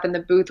Gwynn was up in the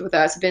booth with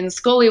us. Vin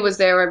Scully was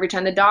there every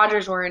time the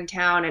Dodgers were in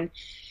town. And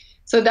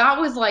so that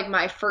was like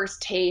my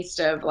first taste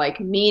of like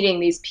meeting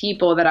these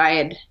people that I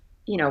had,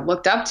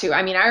 looked up to.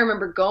 I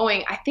remember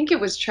going, I think it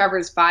was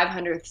Trevor's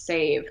 500th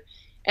save.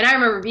 And I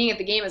remember being at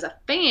the game as a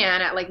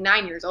fan at like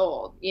 9 years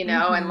old,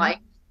 and like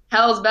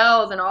Hell's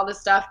Bells and all the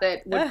stuff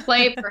that would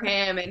play for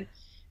him. And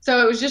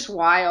so it was just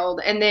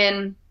wild. And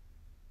then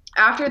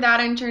after that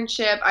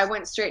internship, I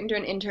went straight into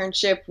an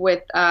internship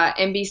with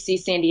NBC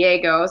San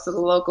Diego, so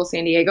the local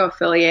San Diego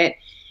affiliate.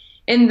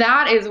 And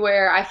that is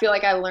where I feel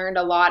like I learned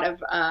a lot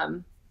of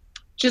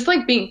just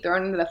like being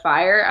thrown into the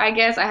fire, I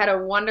guess. I had a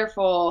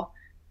wonderful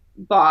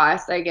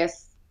boss, I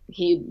guess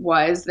he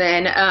was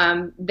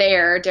then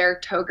there,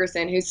 Derek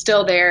Togerson, who's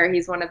still there.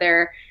 He's one of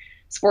their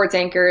sports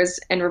anchors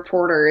and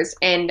reporters.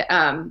 And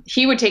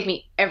he would take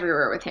me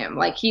everywhere with him.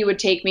 Like he would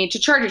take me to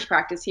Chargers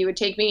practice. He would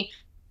take me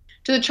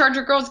to the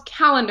Charger girls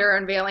calendar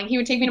unveiling. He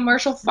would take me to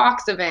Marshall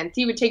Fox events.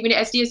 He would take me to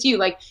SDSU,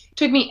 like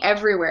took me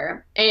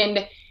everywhere.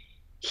 And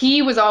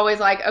he was always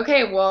like,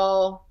 okay,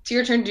 well, it's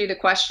your turn to do the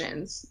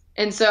questions.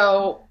 And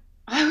so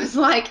I was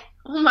like,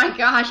 oh my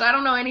gosh, I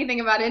don't know anything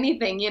about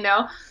anything,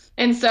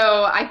 And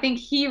so I think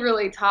he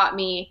really taught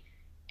me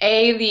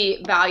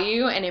the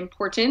value and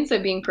importance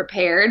of being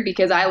prepared,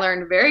 because I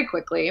learned very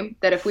quickly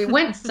that if we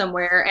went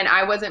somewhere and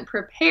I wasn't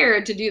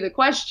prepared to do the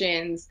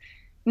questions,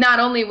 not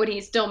only would he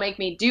still make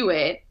me do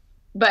it,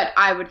 but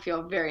I would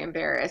feel very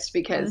embarrassed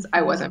because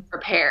I wasn't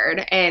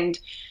prepared. And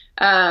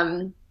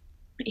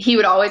he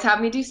would always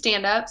have me do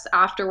stand-ups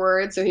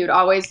afterwards. So he would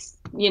always,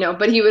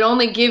 but he would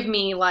only give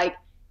me like,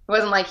 it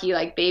wasn't like he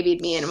like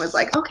babied me and was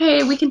like,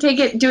 okay, we can do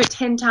it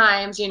 10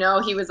 times. He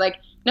was like,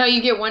 no,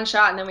 you get one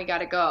shot and then we got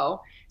to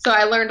go. So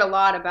I learned a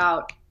lot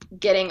about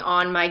getting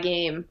on my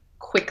game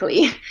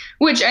quickly,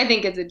 which I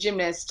think as a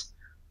gymnast,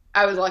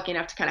 I was lucky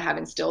enough to kind of have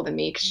instilled in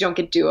me, because you don't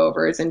get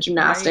do-overs in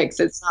gymnastics.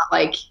 Right. It's not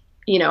like,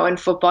 in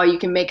football, you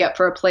can make up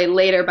for a play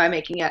later by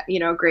making a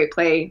great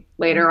play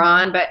later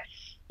on, but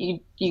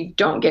you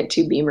don't get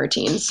two beam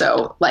routines.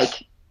 So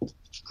like,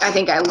 I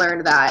think I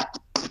learned that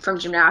from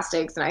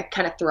gymnastics, and I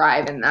kind of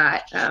thrive in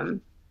that,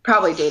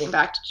 probably dating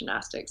back to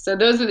gymnastics. So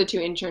those are the two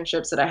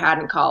internships that I had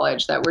in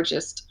college that were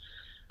just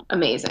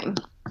amazing.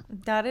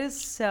 That is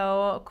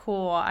so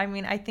cool. I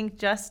mean, I think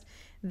just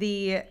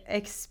the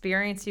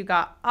experience you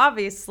got,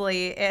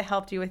 obviously it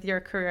helped you with your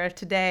career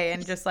today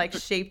and just like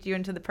shaped you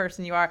into the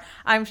person you are.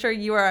 I'm sure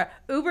you are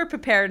uber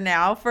prepared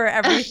now for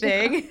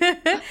everything.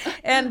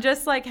 And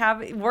just like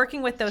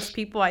working with those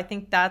people, I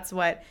think that's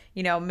what,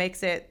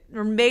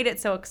 made it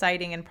so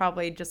exciting, and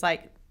probably just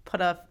like put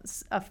a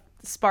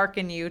spark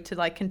in you to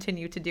like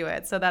continue to do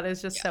it. So that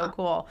is just so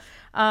cool.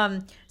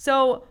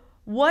 So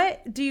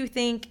what do you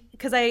think,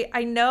 because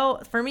I know,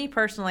 for me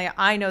personally,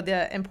 I know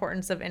the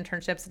importance of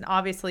internships, and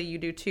obviously you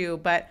do too,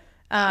 but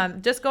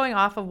just going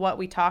off of what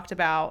we talked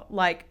about,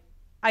 like,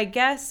 I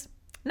guess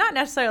not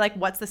necessarily like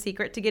what's the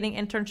secret to getting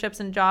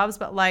internships and jobs,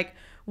 but like,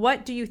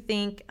 what do you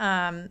think,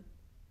 I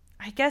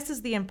guess,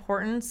 is the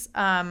importance,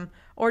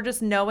 or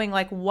just knowing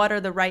like what are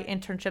the right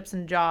internships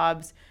and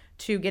jobs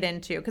to get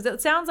into? Because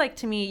it sounds like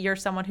to me you're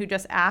someone who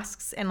just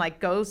asks and like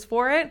goes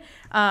for it.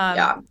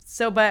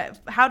 So, but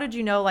how did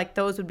you know like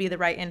those would be the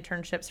right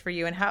internships for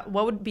you, and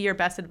what would be your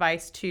best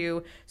advice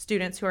to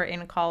students who are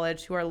in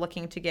college who are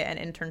looking to get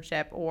an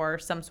internship or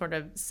some sort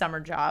of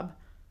summer job?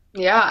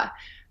 Yeah.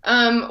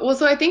 Well,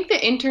 so I think the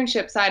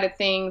internship side of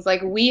things,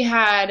 like we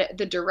had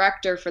the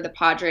director for the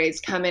Padres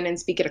come in and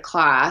speak at a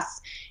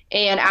class.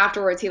 And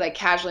afterwards, he like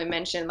casually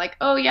mentioned like,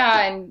 oh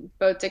yeah, and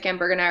both Dick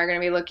Enberg and I are going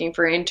to be looking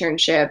for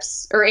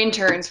internships or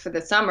interns for the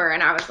summer.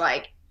 And I was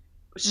like,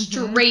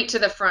 straight to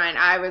the front.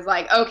 I was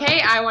like,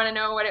 okay, I want to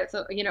know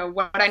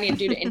what I need to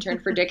do to intern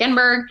for Dick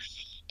Enberg.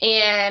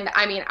 And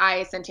I mean,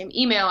 I sent him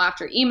email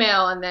after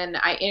email, and then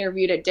I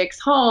interviewed at Dick's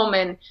home,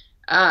 and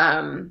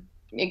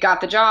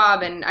got the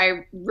job. And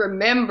I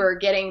remember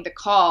getting the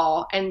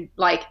call and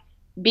like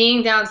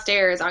being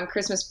downstairs on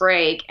Christmas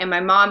break, and my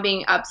mom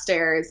being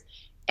upstairs,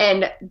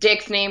 and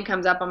Dick's name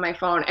comes up on my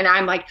phone, and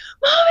I'm like,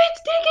 Mom,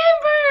 it's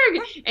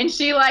Dick Enberg! And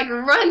she like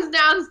runs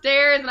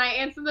downstairs, and I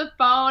answer the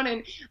phone,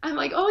 and I'm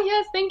like, oh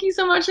yes, thank you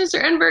so much,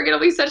 Mr. Enberg. It'll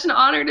be such an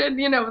honor to,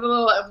 with a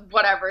little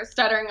whatever,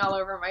 stuttering all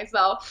over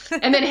myself,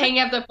 and then hang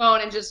up the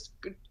phone and just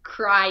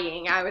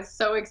crying. I was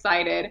so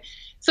excited.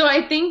 So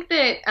I think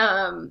that,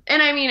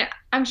 and I mean,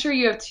 I'm sure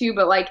you have too,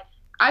 but like,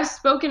 I've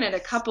spoken at a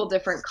couple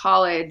different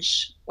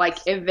college like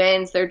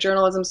events, their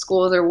journalism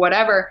schools or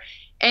whatever,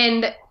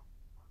 and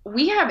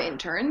we have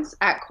interns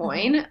at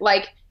KOIN.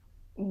 Like,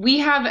 we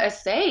have a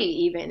say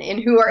even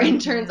in who our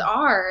interns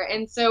are.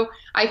 And so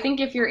I think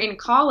if you're in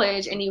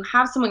college and you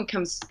have someone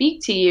come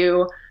speak to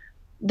you,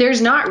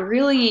 there's not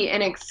really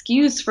an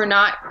excuse for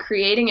not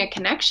creating a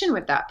connection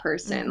with that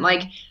person.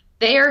 Like,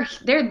 they're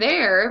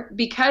there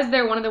because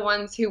they're one of the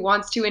ones who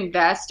wants to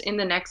invest in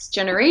the next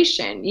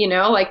generation.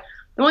 Like,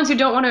 the ones who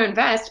don't want to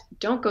invest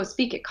don't go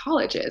speak at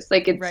colleges.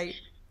 Like, it's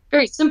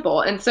very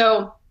simple. And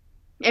so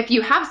if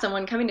you have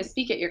someone coming to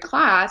speak at your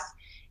class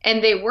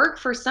and they work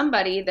for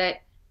somebody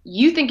that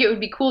you think it would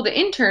be cool to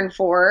intern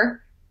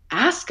for,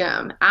 ask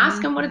them.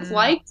 Ask them what it's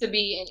like to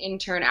be an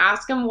intern.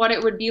 Ask them what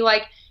it would be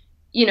like,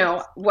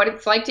 what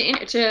it's like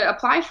to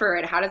apply for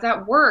it. How does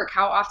that work?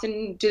 How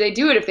often do they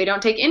do it if they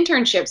don't take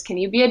internships? Can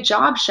you be a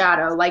job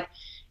shadow? Like,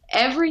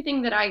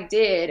 everything that I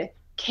did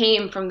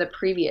came from the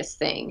previous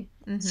thing.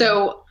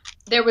 So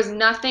there was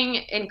nothing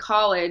in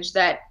college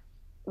that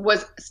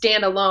was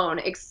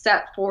standalone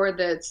except for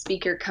the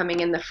speaker coming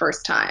in the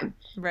first time.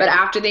 But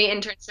after the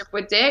internship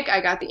with Dick,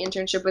 I got the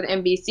internship with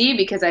NBC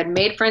because I'd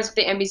made friends with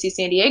the NBC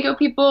San Diego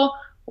people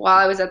while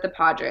I was at the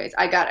Padres.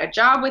 I got a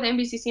job with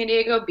NBC San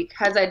Diego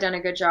because I'd done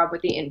a good job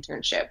with the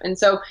internship. And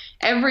so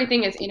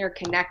everything is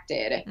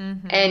interconnected.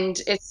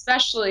 And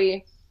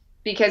especially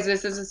because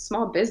this is a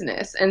small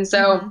business. And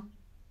so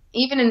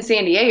even in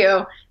San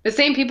Diego, the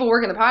same people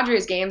working the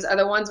Padres games are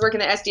the ones working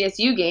the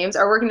SDSU games,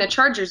 are working the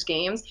Chargers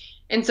games.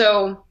 And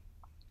so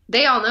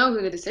they all know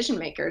who the decision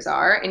makers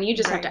are, and you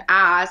just have to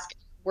ask,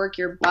 work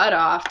your butt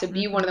off to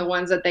be one of the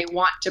ones that they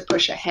want to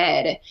push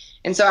ahead.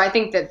 And so I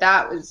think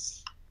that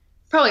was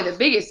probably the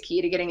biggest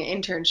key to getting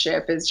an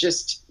internship, is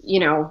just,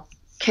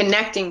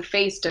 connecting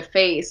face to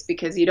face,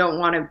 because you don't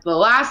want to, the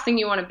last thing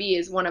you want to be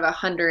is one of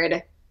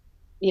 100,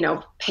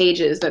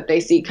 pages that they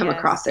see come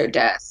across their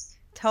desk.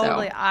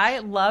 Totally. So. I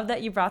love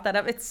that you brought that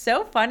up. It's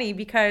so funny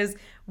because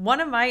one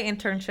of my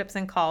internships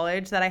in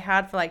college that I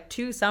had for like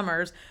 2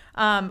 summers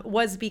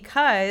was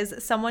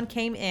because someone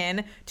came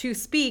in to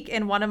speak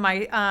in one of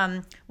my,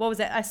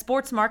 a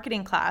sports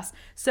marketing class.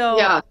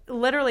 So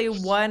literally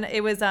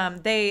it was,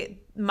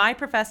 my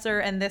professor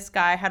and this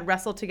guy had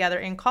wrestled together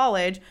in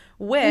college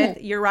with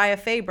Uriah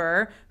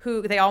Faber,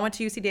 who they all went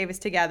to UC Davis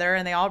together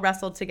and they all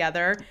wrestled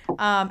together.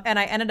 And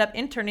I ended up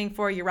interning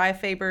for Uriah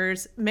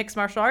Faber's mixed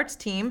martial arts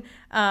team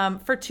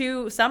for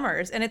 2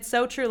 summers. And it's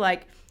so true.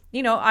 Like,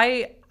 you know,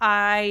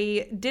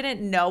 I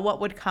didn't know what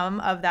would come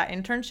of that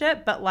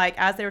internship, but like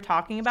as they were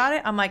talking about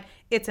it, I'm like,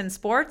 it's in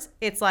sports.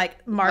 It's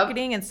like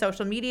marketing and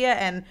social media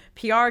and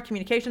PR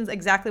communications,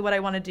 exactly what I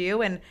want to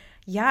do. And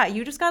yeah,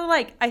 you just gotta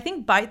like, I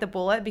think, bite the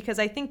bullet, because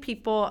I think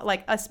people,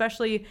 like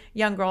especially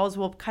young girls,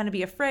 will kind of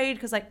be afraid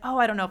because like, oh,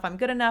 I don't know if I'm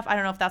good enough. I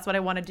don't know if that's what I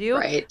want to do.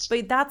 Right.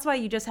 But that's why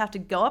you just have to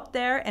go up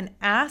there and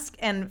ask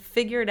and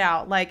figure it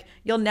out. Like,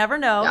 you'll never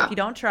know if you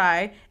don't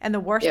try. And the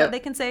worst that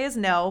they can say is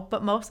no,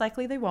 but most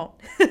likely they won't.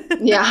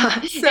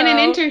 Yeah. So, and an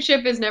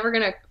internship is never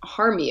going to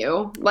harm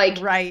you. Like,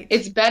 right.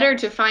 It's better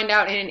to find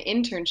out in an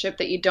internship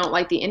that you don't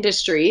like the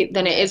industry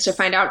than it is to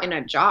find out in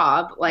a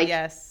job. Like,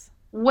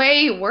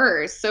 way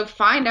worse. So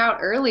find out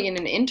early in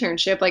an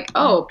internship, like,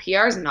 oh,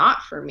 PR's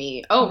not for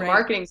me. Oh,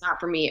 marketing's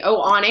not for me. Oh,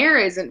 on air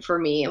isn't for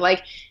me.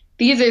 Like,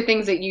 these are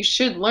things that you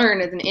should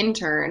learn as an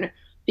intern,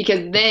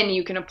 because then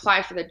you can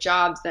apply for the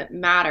jobs that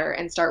matter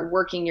and start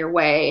working your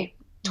way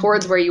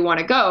towards where you want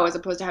to go, as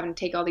opposed to having to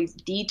take all these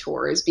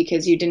detours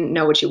because you didn't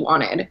know what you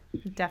wanted.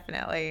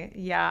 Definitely.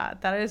 Yeah,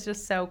 that is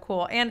just so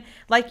cool. And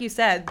like you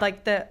said,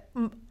 like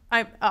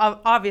I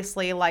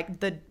obviously like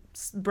the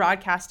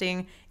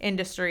broadcasting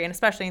industry, and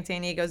especially in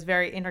San Diego, is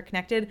very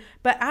interconnected.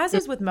 But as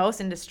is with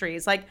most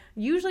industries, like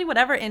usually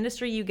whatever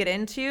industry you get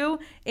into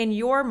in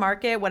your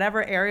market,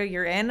 whatever area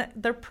you're in,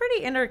 they're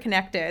pretty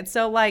interconnected.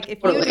 So like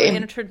if you do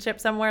an internship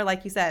somewhere,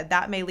 like you said,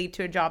 that may lead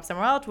to a job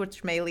somewhere else,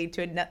 which may lead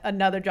to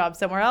another job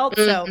somewhere else.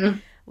 So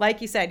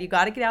like you said, you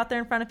got to get out there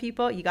in front of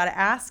people, you got to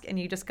ask, and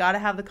you just got to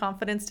have the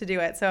confidence to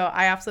do it. So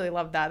I absolutely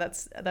love that.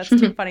 That's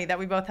too funny that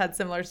we both had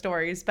similar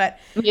stories. But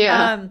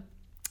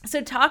so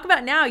talk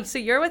about now. So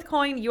you're with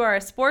KOIN. You are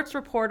a sports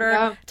reporter.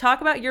 Yeah. Talk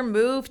about your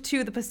move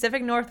to the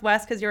Pacific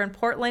Northwest, because you're in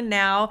Portland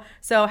now.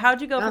 So how'd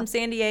you go from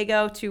San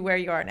Diego to where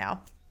you are now?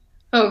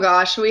 Oh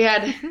gosh, we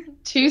had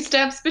 2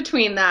 steps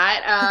between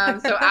that.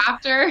 So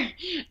after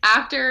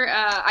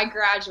I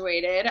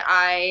graduated,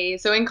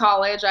 so in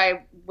college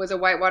I was a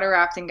whitewater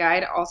rafting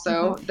guide.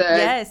 Also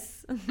the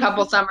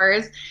couple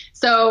summers.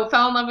 So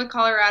fell in love with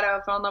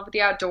Colorado. Fell in love with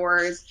the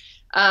outdoors.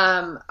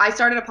 I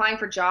started applying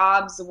for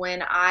jobs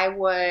when I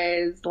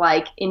was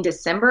like in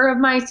December of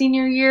my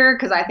senior year,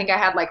 because I think I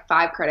had like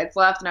 5 credits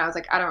left, and I was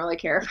like, I don't really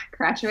care if I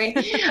graduate.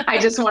 I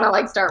just want to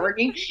like start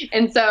working.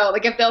 And so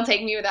like if they'll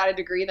take me without a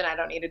degree, then I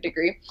don't need a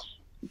degree,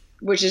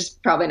 which is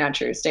probably not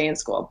true. Stay in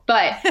school.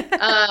 But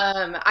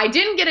I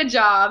didn't get a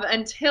job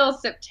until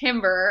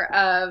September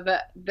of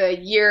the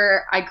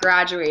year I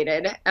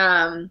graduated.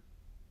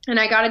 And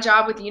I got a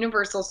job with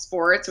Universal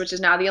Sports, which is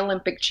now the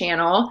Olympic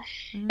Channel.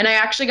 And I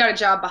actually got a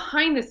job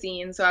behind the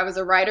scenes. So I was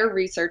a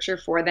writer-researcher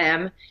for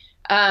them.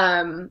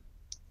 And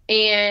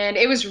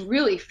it was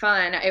really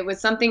fun. It was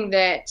something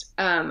that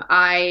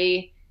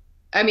I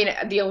mean,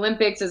 the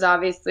Olympics is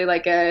obviously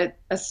like a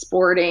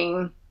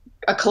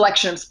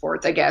collection of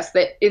sports, I guess,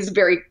 that is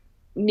very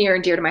near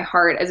and dear to my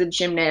heart as a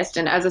gymnast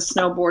and as a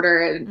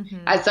snowboarder and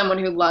as someone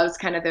who loves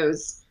kind of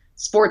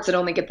sports that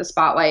only get the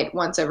spotlight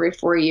once every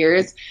 4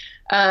 years.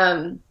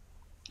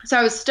 So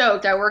I was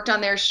stoked. I worked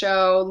on their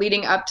show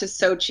leading up to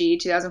Sochi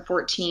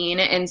 2014.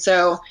 And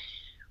so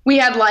we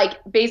had like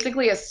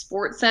basically a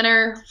sports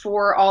center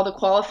for all the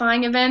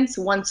qualifying events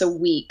once a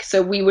week.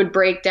 So we would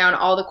break down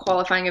all the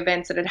qualifying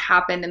events that had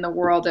happened in the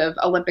world of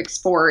Olympic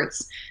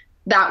sports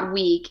that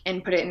week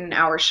and put it in an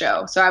hour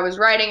show. So I was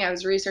writing, I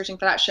was researching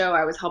for that show.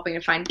 I was helping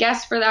to find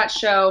guests for that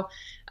show.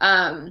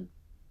 And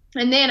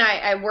then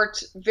I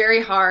worked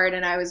very hard,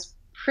 and I was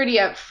pretty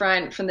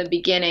upfront from the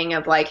beginning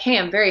of like, hey,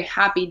 I'm very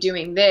happy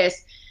doing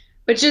this,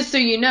 but just so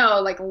you know,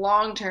 like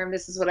long term,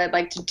 this is what I'd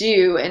like to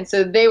do. And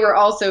so they were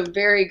also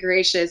very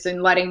gracious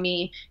in letting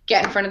me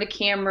get in front of the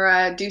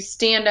camera, do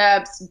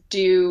stand-ups,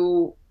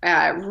 do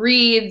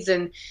reads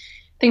and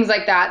things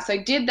like that. So I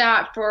did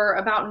that for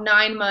about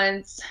 9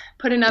 months,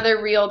 put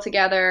another reel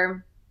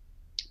together,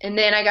 and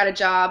then I got a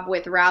job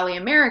with Rally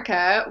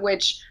America,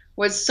 which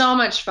was so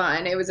much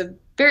fun. It was a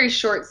very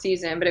short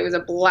season, but it was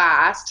a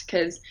blast,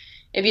 because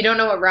if you don't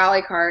know what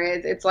rally car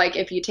is, it's like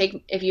if you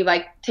take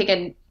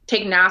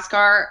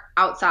NASCAR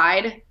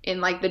outside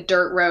in like the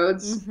dirt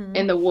roads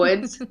in the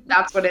woods,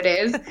 that's what it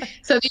is.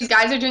 So these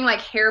guys are doing like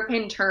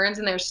hairpin turns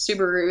in their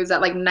Subarus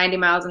at like 90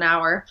 miles an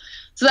hour.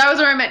 So that was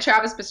where I met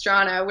Travis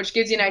Pastrana, which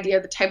gives you an idea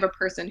of the type of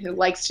person who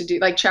likes to do,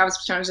 like Travis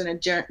Pastrana's an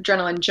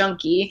adrenaline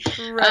junkie.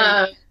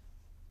 Right.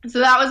 So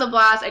that was a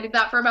blast. I did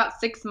that for about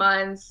 6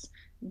 months,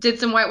 did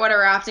some whitewater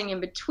rafting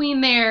in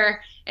between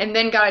there, and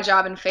then got a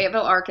job in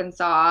Fayetteville,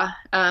 Arkansas,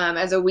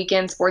 as a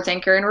weekend sports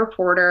anchor and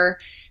reporter.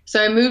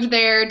 So I moved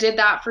there, did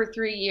that for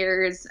 3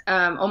 years,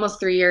 almost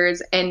 3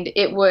 years, and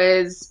it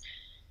was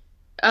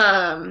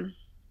definitely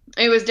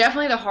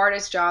the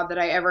hardest job that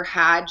I ever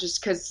had,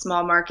 just because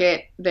small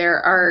market,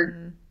 there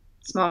are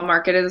small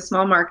market is a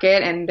small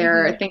market, and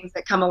there are things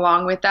that come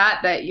along with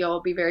that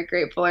you'll be very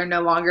grateful are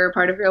no longer a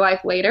part of your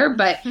life later,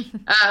 but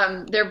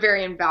they're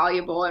very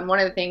invaluable. And one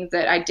of the things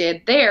that I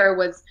did there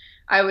was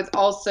I was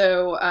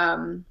also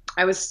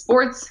I was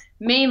sports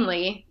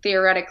mainly,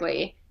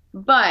 theoretically,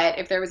 but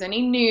if there was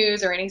any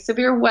news or any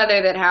severe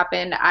weather that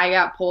happened, I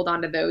got pulled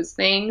onto those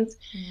things.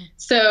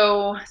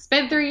 So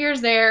spent 3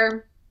 years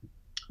there,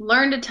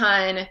 learned a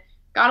ton,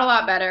 got a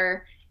lot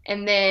better.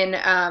 And then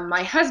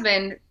my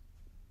husband,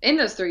 in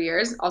those 3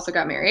 years, also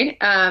got married.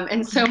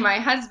 And so my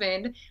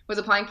husband was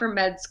applying for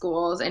med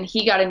schools, and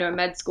he got into a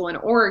med school in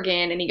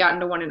Oregon, and he got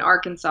into one in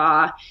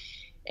Arkansas.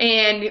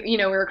 And, we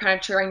were kind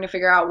of trying to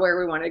figure out where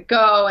we wanted to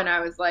go. And I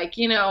was like,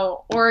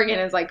 Oregon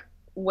is like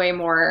way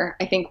more,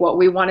 I think, what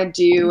we want to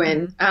do,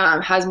 and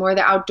has more of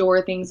the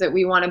outdoor things that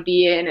we want to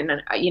be in.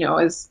 And,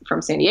 as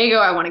from San Diego,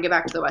 I want to get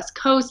back to the West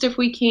Coast if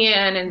we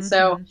can. And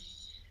so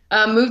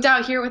moved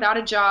out here without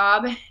a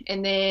job,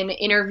 and then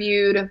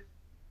interviewed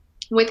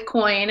with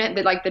KOIN.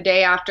 The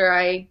day after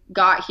I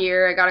got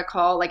here, I got a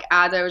call like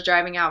as I was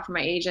driving out from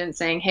my agent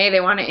saying, hey,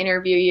 they want to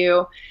interview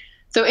you.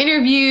 So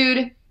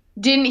interviewed,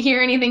 didn't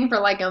hear anything for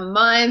like a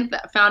month,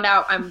 found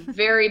out I'm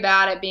very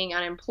bad at being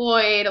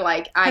unemployed.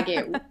 Like I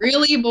get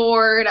really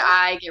bored.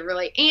 I get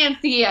really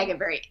antsy. I get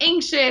very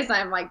anxious.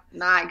 I'm like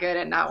not good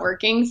at not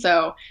working.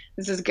 So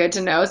this is good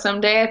to know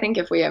someday. I think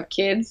if we have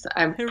kids,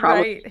 I'm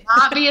probably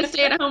not be a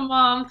stay-at-home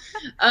mom.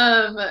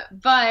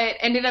 But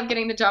ended up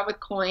getting the job with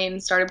KOIN,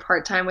 started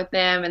part-time with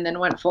them, and then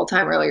went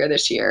full-time earlier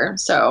this year.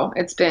 So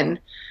it's been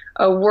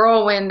a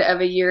whirlwind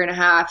of a year and a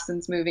half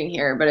since moving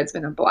here, but it's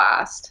been a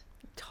blast.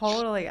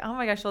 Totally. Oh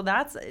my gosh. Well,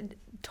 that's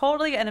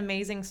totally an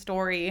amazing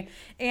story.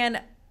 And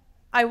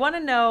I want to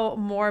know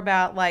more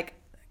about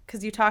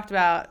because you talked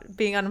about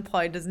being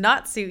unemployed does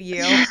not suit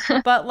you,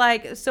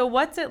 but so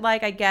what's it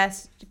like, I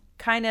guess,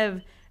 kind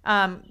of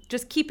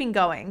just keeping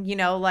going, you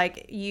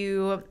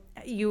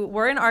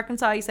were in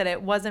Arkansas, you said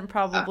it wasn't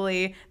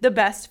probably the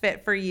best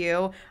fit for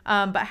you,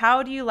 but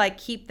how do you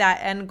keep that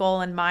end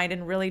goal in mind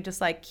and really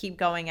just keep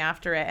going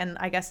after it and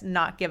I guess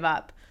not give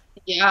up?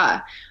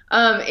 Yeah.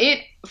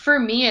 For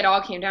me, it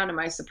all came down to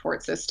my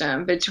support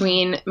system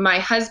between my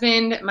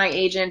husband, my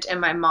agent, and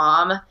my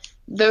mom.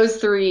 Those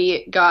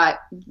three got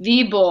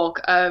the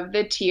bulk of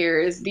the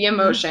tears, the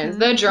emotions,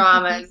 the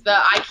dramas, the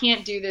I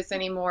can't do this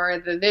anymore,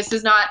 this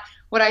is not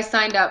what I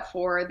signed up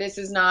for, this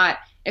is not,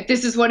 if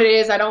this is what it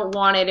is, I don't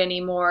want it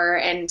anymore.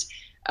 And,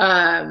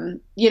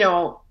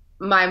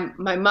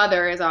 my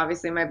mother is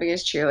obviously my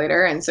biggest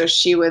cheerleader. And so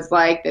she was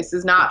like, this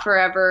is not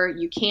forever.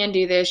 You can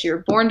do this. You're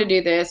born to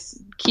do this.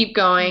 Keep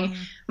going.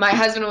 My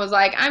husband was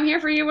like, I'm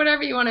here for you,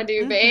 whatever you want to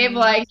do, babe.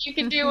 You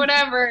can do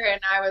whatever. And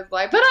I was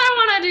like, but I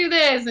want to do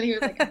this. And he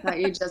was like, I thought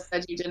you just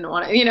said you didn't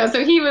want to,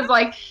 so he was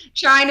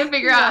trying to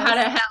figure out how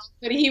to help.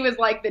 But he was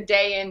the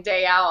day in,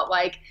 day out,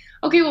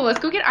 okay, well, let's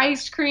go get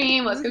ice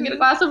cream. Let's go get a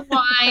glass of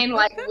wine.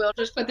 We'll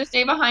just put this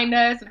day behind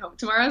us and hope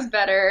tomorrow's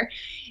better.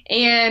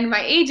 And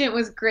my agent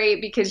was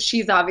great because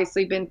she's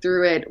obviously been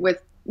through it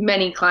with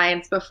many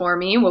clients before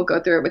me. We'll go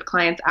through it with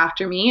clients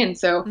after me. And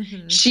so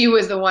she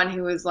was the one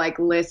who was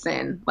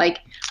listen,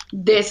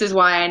 this is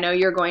why I know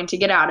you're going to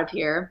get out of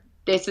here.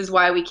 This is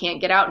why we can't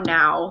get out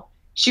now.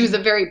 She was a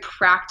very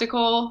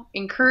practical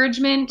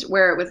encouragement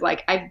where it was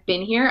I've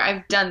been here,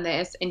 I've done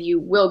this, and you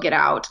will get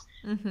out,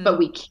 but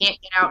we can't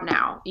get out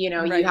now. You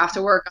have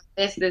to work on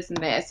this, this, and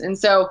this. And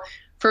so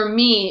for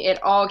me,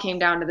 it all came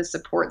down to the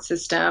support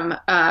system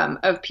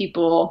of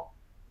people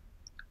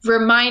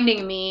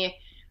reminding me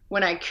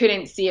when I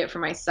couldn't see it for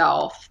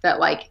myself that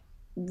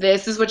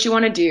this is what you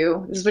want to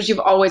do. This is what you've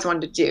always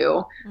wanted to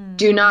do.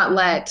 Do not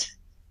let,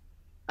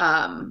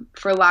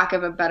 for lack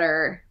of a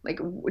better,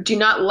 do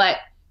not let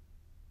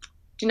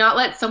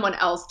someone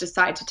else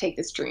decide to take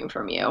this dream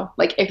from you.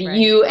 If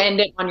you end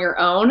it on your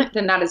own,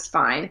 then that is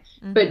fine.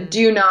 But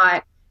do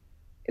not,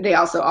 they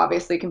also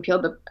obviously can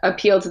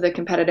appeal to the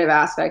competitive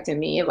aspect in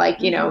me.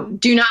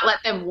 Do not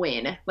let them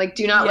win.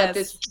 Do not let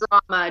this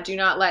drama, do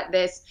not let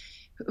this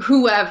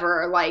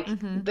whoever,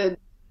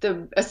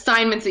 the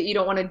assignments that you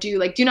don't want to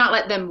do, do not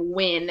let them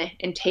win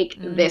and take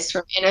this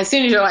from me. And as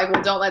soon as you're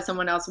well, don't let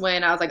someone else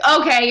win, I was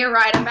okay, you're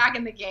right, I'm back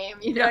in the game.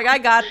 You're I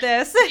got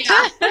this.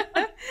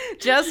 Yeah.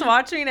 Just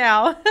watch me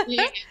now.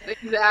 Yeah,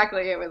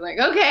 exactly. It was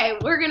okay,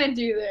 we're going to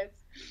do this.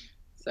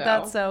 So.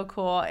 That's so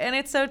cool. And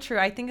it's so true.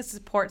 I think a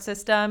support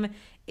system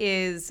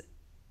is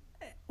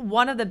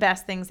one of the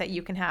best things that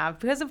you can have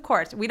because, of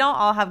course, we don't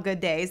all have good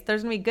days.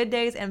 There's going to be good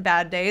days and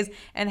bad days.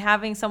 And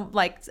having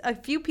a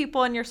few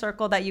people in your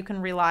circle that you can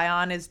rely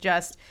on is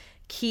just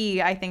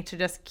key, I think, to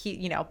just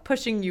keep,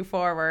 pushing you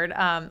forward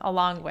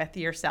along with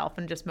yourself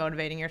and just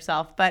motivating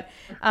yourself. But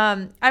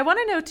I want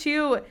to know,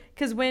 too,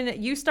 because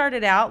when you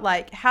started out,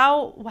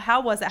 how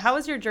was it? How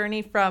was your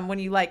journey from when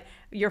you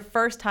your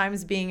first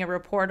times being a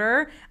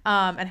reporter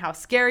and how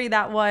scary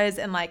that was,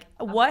 and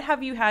what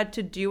have you had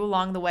to do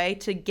along the way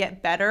to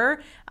get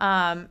better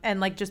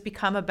and just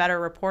become a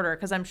better reporter?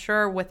 Because I'm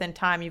sure within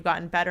time you've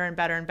gotten better and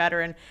better and better.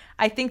 And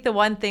I think the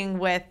one thing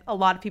with a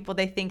lot of people,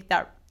 they think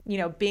that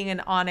being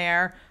an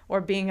on-air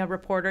or being a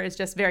reporter is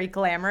just very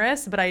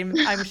glamorous, but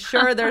I'm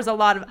sure there's a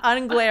lot of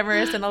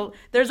unglamorous and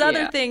there's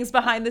other things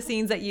behind the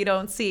scenes that you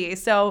don't see.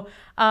 So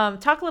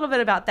talk a little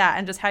bit about that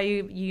and just how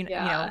you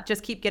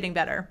just keep getting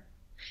better.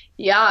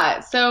 Yeah.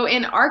 So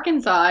in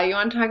Arkansas, you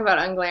want to talk about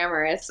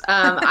unglamorous.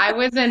 I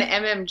was an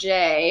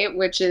MMJ,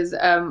 which is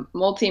a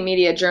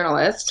multimedia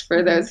journalist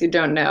for those who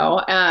don't know.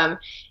 And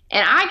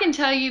I can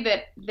tell you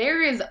that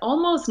there is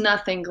almost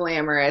nothing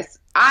glamorous.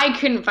 I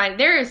couldn't find,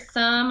 there is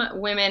some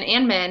women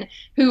and men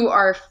who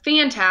are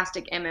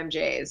fantastic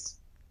MMJs.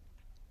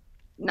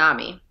 Not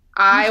me.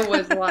 I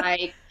was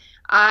like,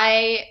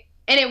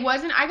 and it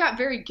wasn't, I got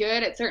very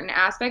good at certain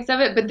aspects of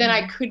it, but then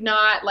I could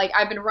not, like,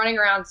 I've been running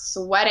around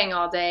sweating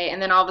all day,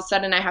 and then all of a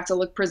sudden I have to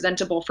look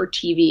presentable for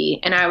TV.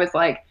 And I was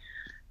like,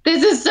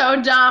 this is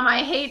so dumb.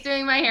 I hate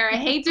doing my hair. I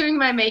hate doing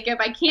my makeup.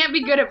 I can't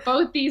be good at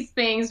both these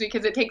things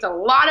because it takes a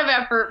lot of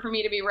effort for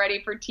me to be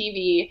ready for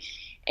TV.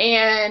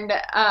 And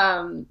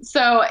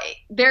so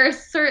there's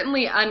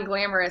certainly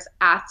unglamorous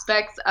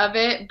aspects of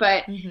it,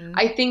 but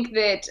I think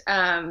that,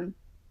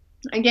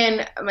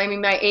 again, I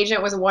mean, my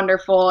agent was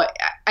wonderful.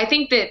 I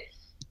think that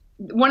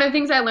one of the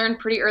things I learned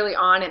pretty early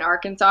on in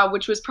Arkansas,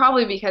 which was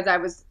probably because I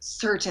was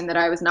certain that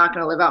I was not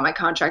going to live out my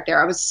contract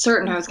there. I was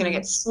certain I was going to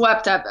get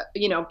swept up,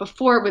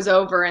 before it was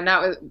over. And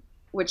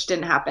which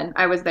didn't happen.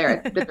 I was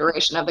there at the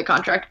duration of the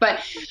contract, but,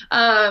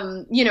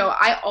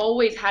 I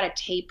always had a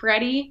tape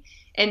ready.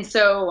 And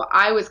so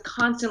I was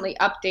constantly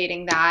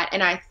updating that.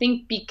 And I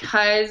think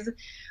because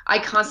I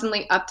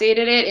constantly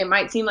updated it, it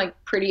might seem like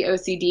pretty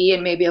OCD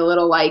and maybe a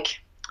little like,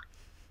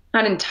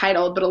 not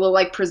entitled, but a little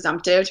like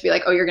presumptive to be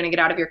like, oh, you're going to get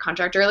out of your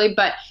contract early.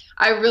 But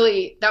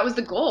that was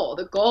the goal.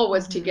 The goal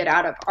was to get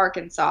out of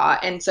Arkansas.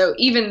 And so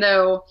even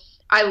though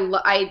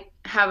I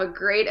have a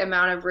great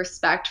amount of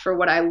respect for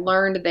what I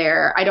learned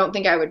there, I don't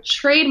think I would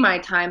trade my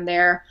time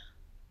there.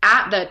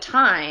 At the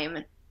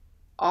time,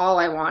 all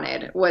I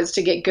wanted was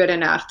to get good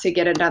enough to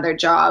get another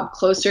job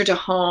closer to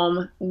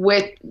home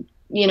with,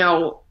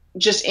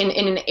 just in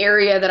an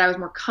area that I was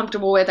more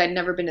comfortable with. I'd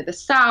never been to the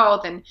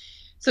South. And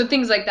so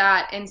things like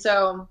that. And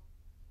so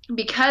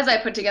because I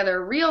put together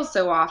a reel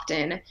so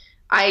often,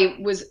 I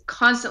was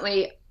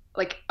constantly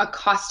like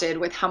accosted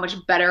with how much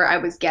better I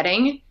was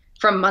getting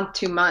from month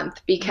to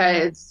month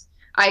because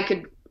I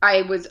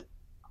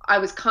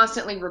was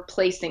constantly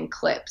replacing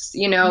clips,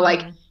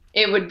 like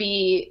it would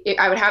be,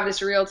 I would have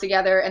this reel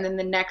together and then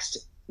the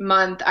next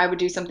month I would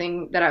do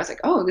something that I was like,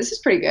 oh, this is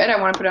pretty good. I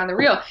want to put it on the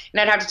reel, and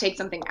I'd have to take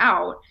something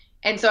out.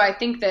 And so I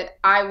think that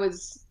I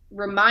was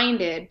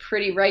reminded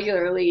pretty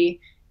regularly,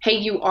 hey,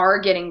 you are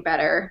getting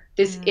better.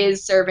 This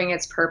is serving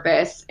its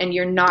purpose, and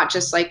you're not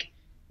just like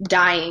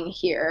dying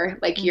here.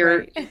 Like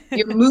you're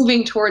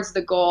moving towards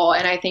the goal.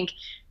 And I think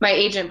my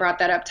agent brought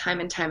that up time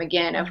and time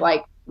again of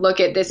like, look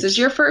at, this is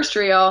your first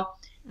reel.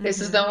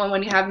 This is the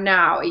one you have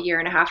now, a year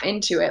and a half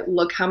into it.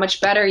 Look how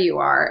much better you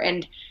are.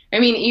 And I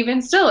mean,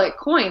 even still at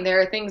KOIN, there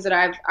are things that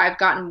I've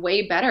gotten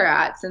way better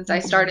at since I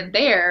started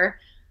there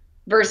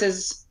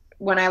versus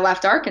when I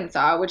left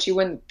Arkansas, which you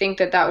wouldn't think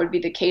that would be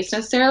the case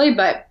necessarily,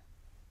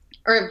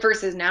 or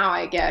versus now,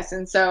 I guess.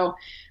 And so,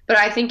 but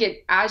I think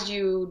as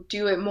you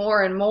do it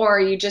more and more,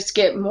 you just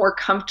get more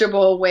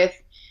comfortable with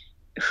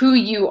who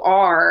you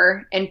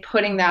are and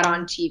putting that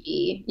on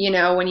TV.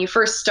 When you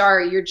first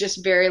start, you're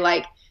just very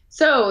like,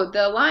 so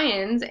the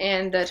Lions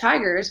and the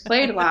Tigers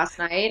played last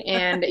night,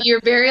 and you're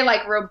very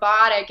like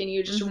robotic, and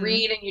you just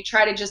read and you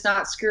try to just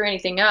not screw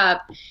anything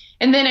up.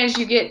 And then as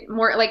you get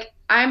more like,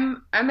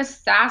 I'm a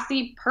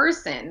sassy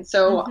person,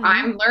 so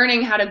I'm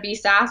learning how to be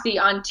sassy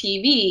on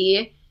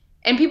TV.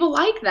 And people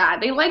like that.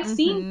 They like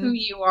seeing who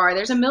you are.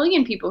 There's a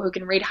million people who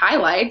can read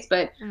highlights,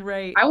 but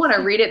I want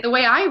to read it the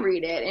way I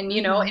read it. And,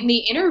 in the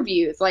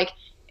interviews, like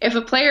if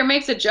a player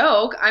makes a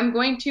joke, I'm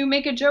going to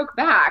make a joke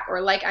back,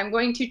 or like I'm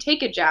going to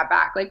take a jab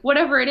back, like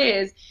whatever it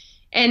is.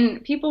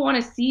 And people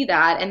want to see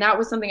that. And that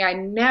was something I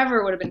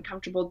never would have been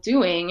comfortable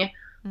doing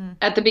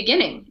at the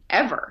beginning,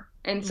 ever.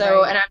 And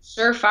so, and I'm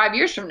sure 5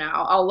 years from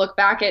now, I'll look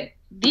back at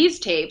these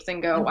tapes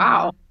and go,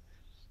 wow.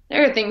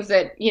 There are things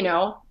that,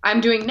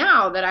 I'm doing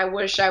now that I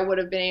wish I would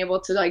have been able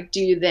to like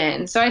do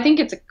then. So I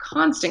think it's a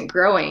constant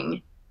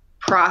growing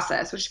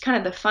process, which is kind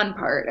of the fun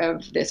part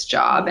of this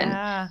job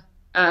and,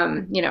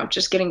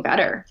 just getting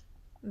better.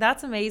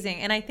 That's amazing.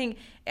 And I think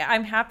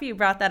I'm happy you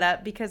brought that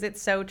up because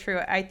it's so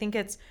true. I think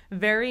it's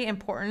very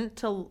important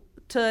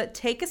to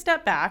take a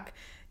step back,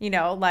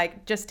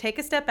 like just take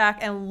a step back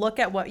and look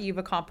at what you've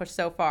accomplished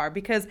so far,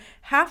 because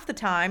half the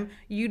time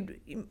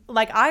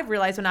I've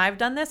realized when I've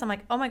done this, I'm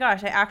like, oh my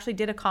gosh, I actually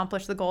did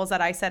accomplish the goals that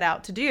I set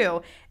out to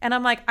do. And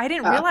I'm like, I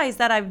didn't realize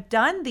that I've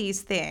done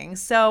these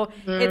things. So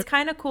it's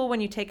kind of cool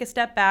when you take a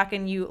step back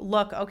and you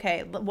look,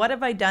 okay, what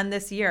have I done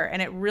this year?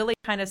 And it really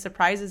kind of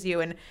surprises you.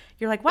 And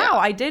you're like, wow,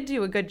 I did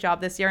do a good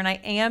job this year and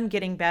I am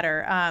getting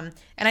better. And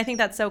I think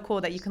that's so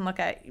cool that you can look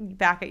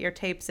back at your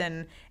tapes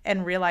and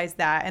realize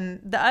that.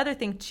 And the other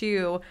thing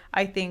too,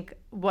 I think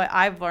what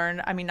I've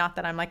learned, I mean, not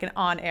that I'm like an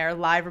on-air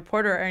live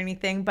reporter or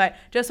anything, but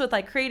just with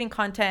like creating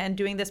content and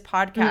doing this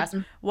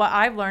podcast, what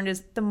I've learned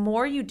is the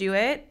more you do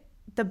it,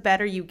 the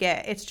better you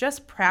get. It's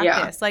just Yeah.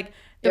 practice. Like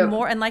the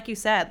more, and like you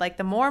said, like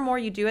the more and more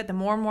you do it, the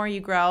more and more you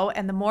grow,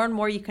 and the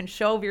more you can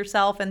show of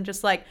yourself and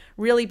just like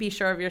really be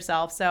sure of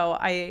yourself. So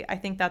I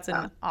think that's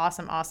an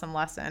awesome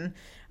lesson.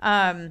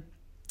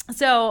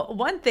 So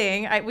one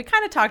thing, we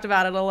kind of talked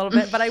about it a little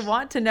bit, but I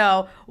want to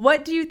know,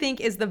 what do you think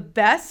is the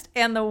best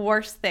and the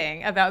worst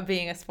thing about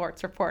being a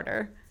sports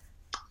reporter?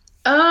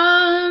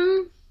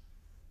 Ooh,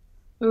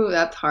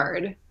 that's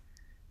hard.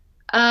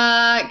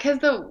 'Cause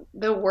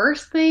the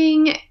worst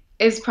thing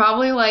is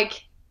probably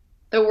like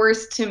the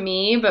worst to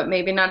me, but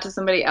maybe not to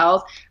somebody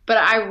else. But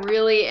I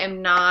really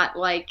am not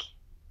like,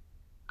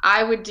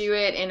 I would do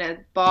it in a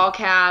ball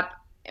cap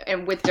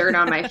and with dirt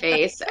on my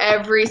face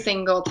every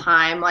single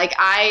time. Like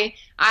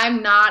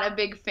I'm not a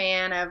big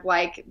fan of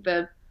like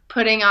the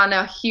putting on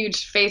a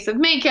huge face of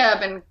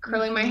makeup and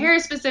curling my hair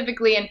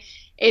specifically, and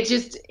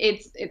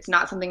it's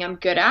not something I'm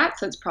good at,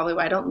 so it's probably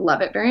why I don't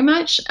love it very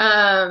much.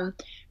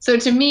 So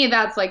to me,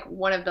 that's like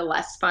one of the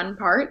less fun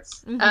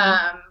parts.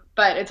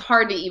 But it's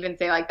hard to even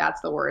say like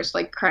that's the worst.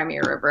 Like cry me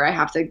a river, I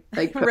have to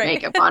like put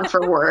makeup on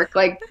for work.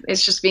 Like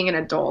it's just being an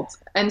adult.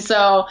 And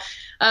so,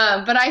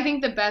 but I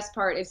think the best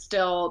part is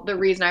still the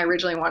reason I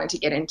originally wanted to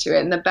get into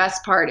it. And the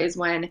best part is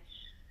when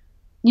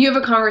you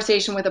have a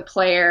conversation with a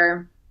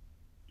player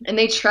and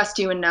they trust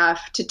you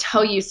enough to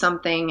tell you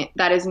something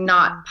that is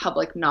not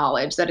public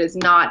knowledge, that is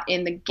not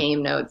in the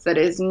game notes, that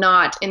is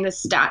not in the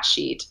stat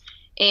sheet.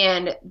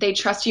 And they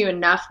trust you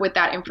enough with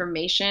that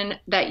information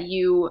that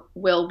you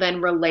will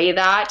then relay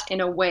that in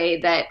a way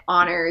that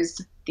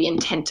honors the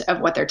intent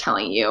of what they're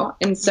telling you.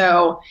 And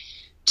so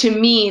to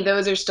me,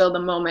 those are still the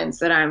moments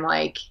that I'm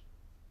like,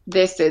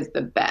 this is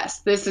the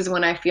best. This is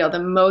when I feel the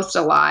most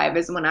alive,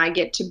 is when I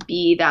get to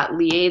be that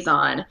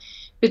liaison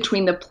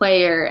between the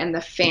player and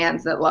the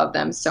fans that love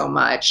them so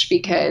much.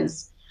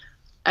 Because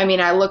I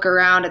mean, I look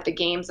around at the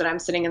games that I'm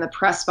sitting in the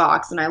press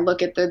box and I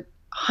look at the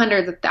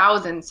hundreds of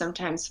thousands,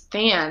 sometimes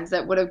fans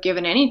that would have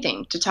given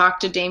anything to talk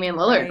to Damian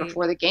Lillard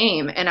before the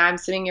game. And I'm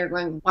sitting here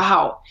going,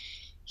 wow,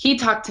 he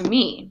talked to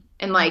me.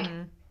 And like,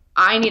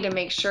 I need to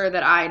make sure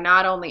that I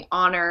not only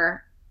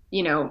honor,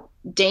 you know,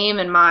 Dame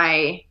and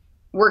my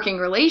working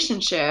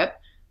relationship,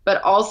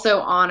 but also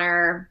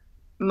honor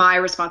my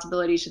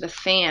responsibility to the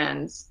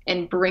fans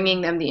and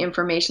bringing them the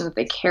information that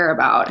they care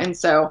about. And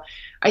so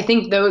I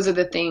think those are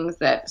the things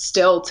that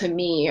still to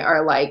me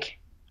are like,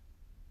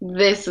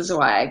 this is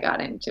why I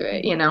got into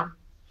it, you know?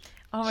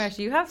 Oh my gosh,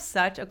 you have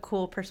such a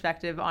cool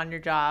perspective on your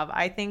job.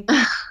 I think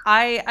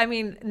I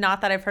mean, not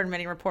that I've heard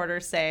many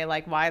reporters say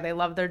like why they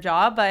love their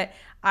job, but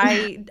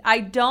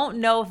I don't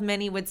know if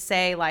many would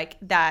say like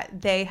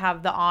that they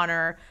have the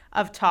honor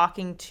of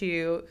talking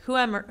to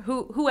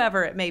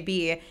whoever it may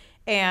be,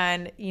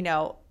 and you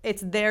know,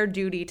 it's their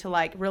duty to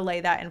like relay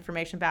that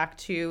information back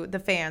to the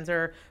fans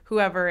or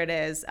whoever it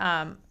is.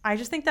 I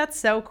just think that's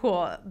so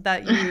cool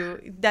that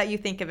you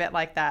think of it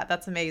like that.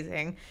 That's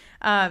amazing.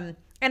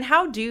 And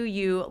how do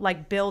you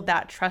like build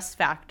that trust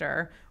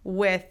factor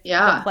with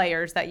the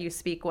players that you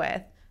speak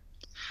with?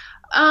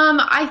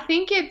 I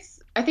think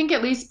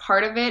at least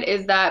part of it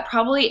is that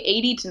probably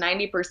 80 to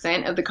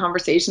 90% of the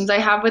conversations I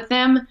have with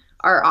them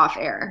are off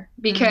air,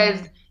 because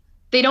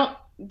they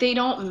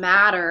don't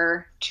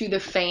matter to the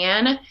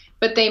fan,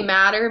 but they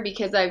matter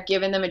because I've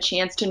given them a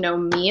chance to know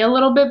me a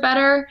little bit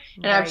better,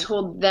 and I've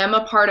told them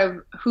a part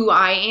of who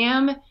I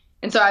am.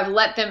 And so I've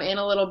let them in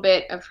a little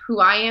bit of who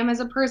I am as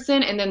a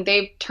person, and then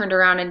they've turned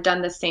around and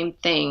done the same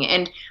thing.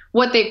 And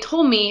what they've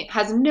told me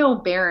has no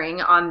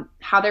bearing on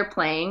how they're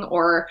playing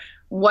or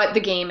what the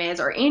game is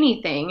or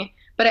anything,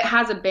 but it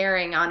has a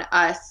bearing on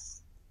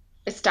us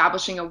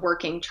establishing a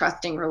working,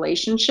 trusting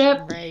relationship.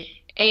 Right.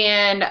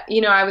 And, you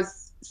know, I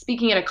was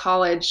speaking at a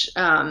college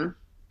a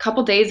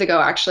couple days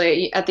ago,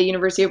 actually, at the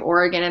University of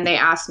Oregon, and they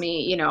asked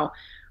me, you know,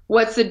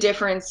 what's the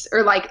difference?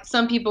 Or like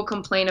some people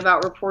complain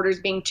about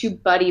reporters being too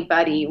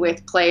buddy-buddy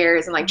with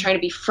players and like trying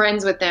to be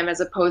friends with them as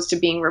opposed to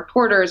being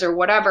reporters or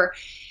whatever.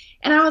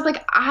 And I was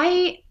like,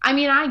 I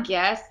mean, I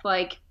guess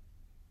like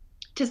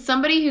to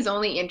somebody who's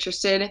only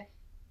interested,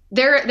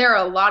 there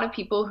are a lot of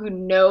people who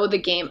know the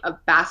game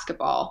of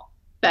basketball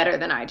better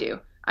than I do.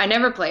 I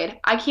never played.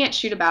 I can't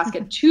shoot a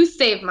basket to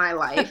save my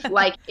life.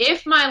 Like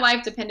if my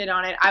life depended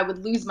on it, I would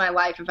lose my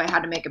life if I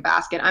had to make a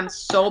basket. I'm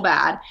so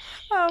bad.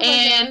 Oh my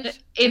and gosh.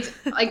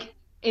 It's like,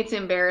 it's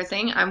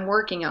embarrassing. I'm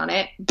working on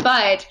it.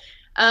 But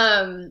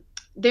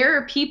there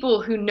are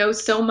people who know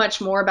so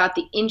much more about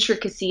the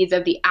intricacies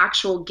of the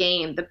actual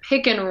game, the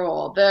pick and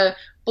roll, the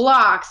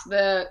blocks,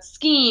 the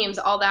schemes,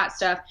 all that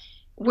stuff.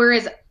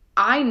 Whereas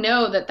I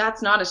know that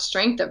that's not a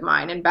strength of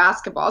mine in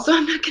basketball. So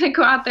I'm not going to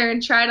go out there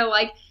and try to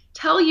like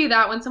tell you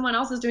that when someone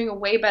else is doing a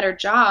way better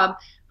job.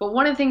 But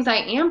one of the things I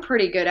am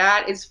pretty good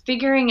at is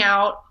figuring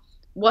out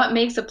what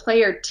makes a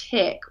player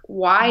tick.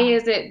 Why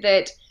is it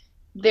that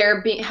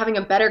they're having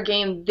a better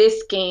game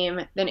this game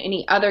than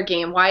any other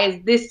game? Why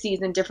is this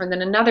season different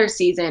than another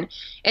season?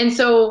 And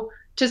so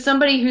to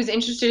somebody who's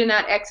interested in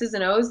that X's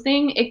and O's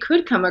thing, it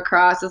could come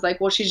across as like,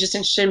 well, she's just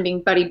interested in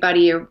being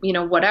buddy-buddy or, you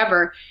know,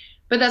 whatever.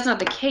 But that's not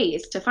the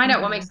case. To find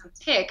out what makes them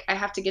tick, I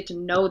have to get to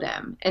know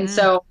them. And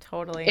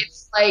Totally.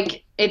 it's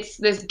like, it's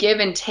this give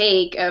and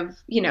take of,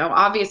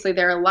 obviously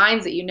there are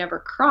lines that you never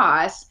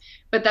cross,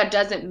 but that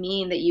doesn't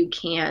mean that you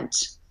can't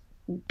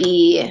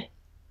be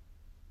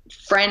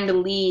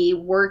friendly,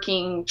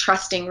 working,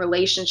 trusting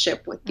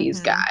relationship with these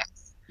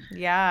guys.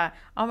 Yeah.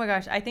 Oh my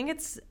gosh. I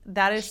think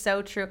that is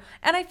so true.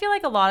 And I feel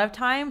like a lot of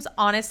times,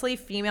 honestly,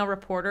 female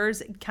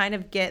reporters kind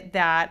of get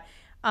that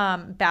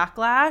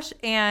backlash,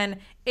 and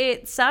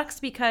it sucks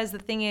because the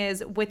thing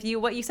is with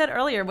you, what you said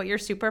earlier, what your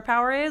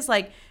superpower is,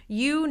 like,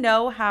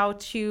 how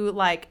to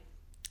like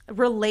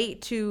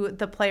relate to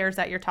the players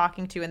that you're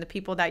talking to and the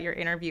people that you're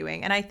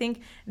interviewing. And I think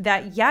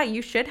that, yeah,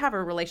 you should have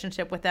a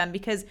relationship with them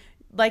because,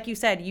 like you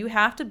said, you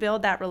have to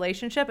build that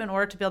relationship in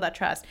order to build that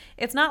trust.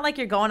 It's not like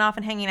you're going off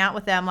and hanging out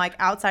with them like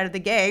outside of the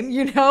game,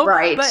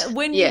 Right. But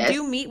when you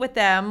do meet with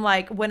them,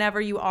 like whenever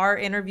you are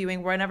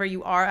interviewing, whenever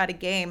you are at a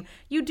game,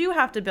 you do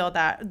have to build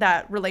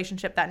that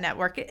relationship, that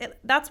network.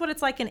 That's what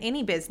it's like in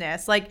any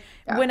business. Like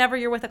whenever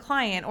you're with a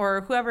client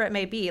or whoever it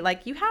may be,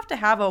 like you have to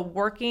have a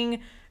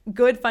working,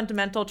 good,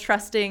 fundamental,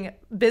 trusting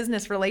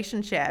business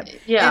relationship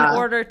in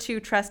order to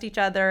trust each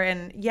other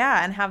and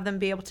have them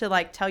be able to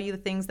like tell you the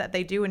things that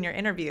they do in your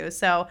interview.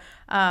 So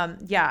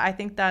I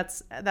think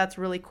that's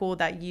really cool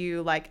that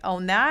you like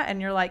own that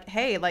and you're like,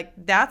 hey, like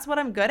that's what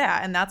I'm good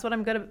at and that's what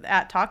I'm good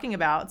at talking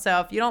about. So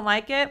if you don't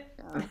like it,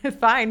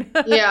 fine.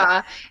 And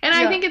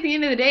I think at the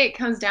end of the day, it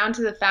comes down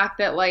to the fact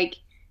that like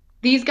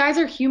these guys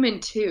are human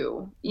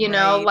too,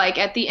 like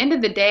at the end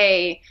of the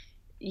day,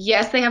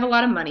 yes, they have a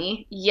lot of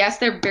money. Yes,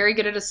 they're very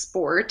good at a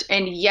sport.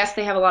 And yes,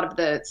 they have a lot of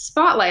the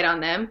spotlight on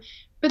them,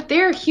 but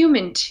they're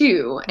human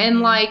too.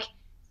 And like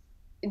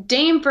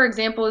Dame, for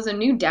example, is a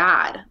new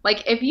dad.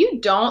 Like if you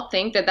don't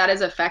think that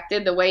has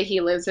affected the way he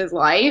lives his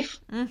life,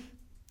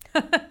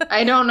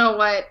 I don't know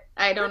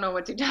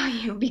what to tell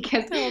you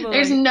because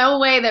there's no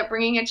way that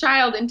bringing a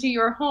child into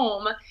your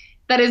home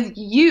that is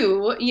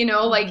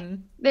like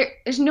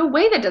there's no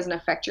way that doesn't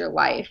affect your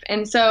life.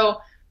 And so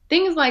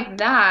things like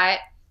that,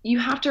 you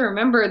have to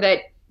remember that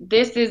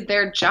this is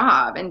their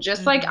job. And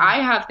just like I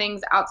have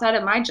things outside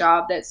of my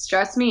job that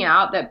stress me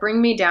out, that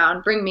bring me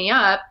down, bring me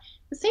up,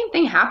 the same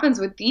thing happens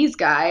with these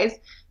guys.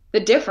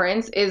 The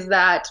difference is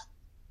that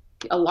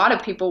a lot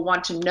of people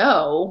want to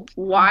know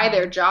why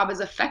their job is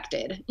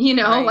affected,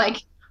 like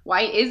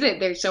why is it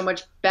they're so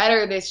much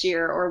better this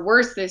year or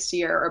worse this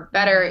year or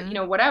better,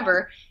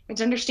 whatever. And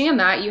to understand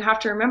that, you have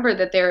to remember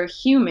that they're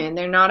human.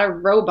 They're not a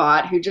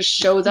robot who just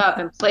shows up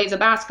and plays a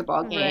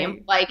basketball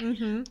game. Like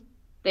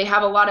they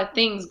have a lot of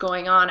things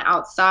going on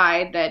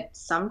outside that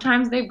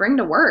sometimes they bring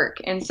to work.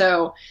 And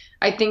so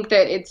I think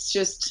that it's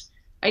just,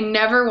 I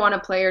never want a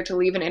player to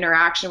leave an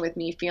interaction with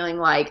me feeling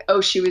like,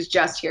 oh, she was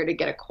just here to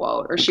get a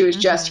quote or she was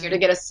just here to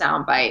get a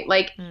soundbite.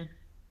 Like,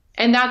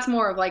 and that's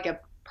more of like a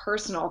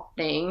personal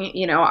thing.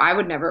 I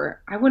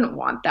wouldn't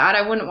want that.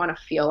 I wouldn't want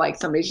to feel like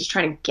somebody's just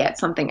trying to get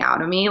something out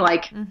of me.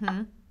 Like,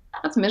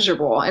 that's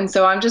miserable. And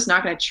so I'm just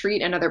not going to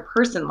treat another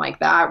person like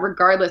that,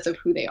 regardless of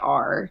who they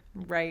are.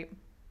 Right.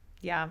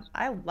 Yeah,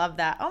 I love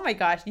that. Oh my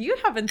gosh, you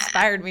have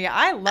inspired me.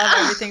 I love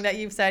everything that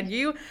you've said.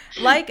 You,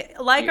 like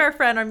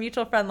our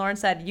mutual friend Lauren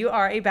said, you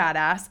are a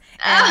badass.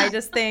 And I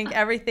just think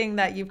everything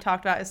that you've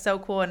talked about is so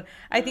cool. And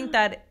I think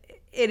that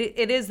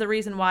it is the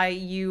reason why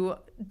you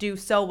do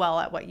so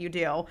well at what you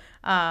do.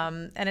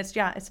 And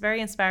it's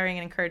very inspiring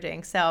and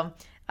encouraging. So,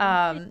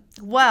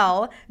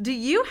 well, do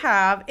you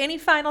have any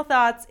final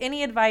thoughts,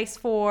 any advice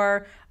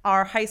for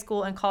our high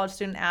school and college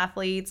student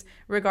athletes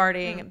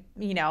regarding,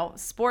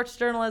 sports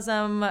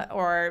journalism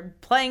or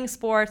playing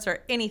sports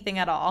or anything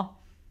at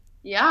all?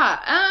 Yeah.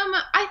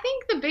 I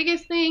think the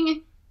biggest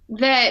thing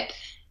that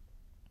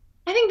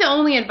I think the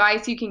only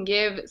advice you can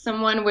give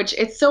someone, which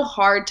it's so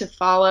hard to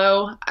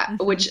follow,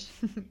 but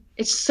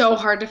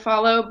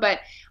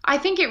I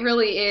think it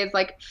really is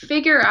like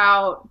figure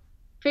out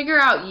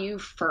you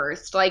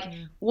first. Like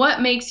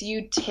what makes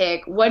you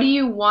tick? What do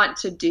you want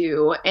to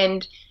do?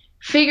 And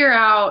figure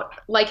out,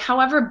 like,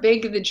 however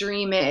big the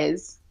dream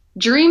is,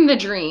 dream the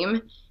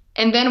dream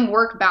and then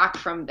work back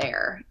from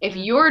there. If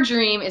your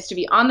dream is to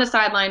be on the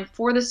sideline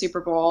for the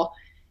Super Bowl,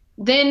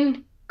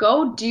 then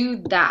go do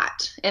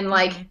that and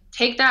like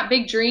take that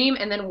big dream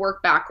and then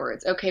work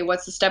backwards. Okay,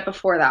 what's the step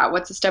before that?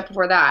 What's the step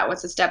before that?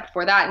 What's the step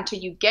before that? Until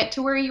you get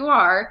to where you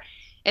are.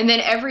 And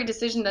then every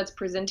decision that's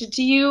presented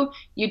to you,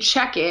 you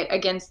check it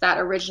against that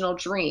original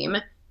dream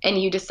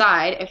and you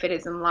decide if it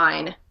is in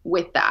line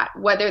with that.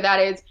 Whether that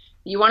is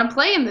you want to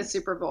play in the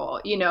Super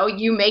Bowl,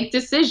 you make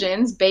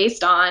decisions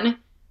based on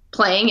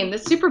playing in the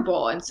Super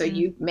Bowl. And so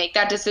you make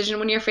that decision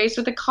when you're faced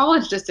with a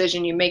college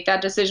decision. You make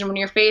that decision when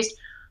you're faced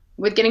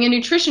with getting a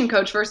nutrition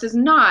coach versus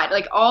not,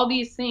 like all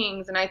these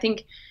things. And I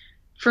think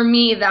for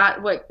me,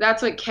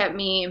 that's what kept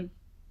me,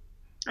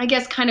 I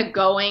guess, kind of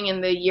going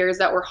in the years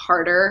that were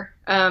harder.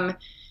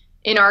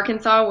 in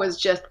Arkansas was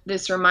just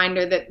this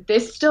reminder that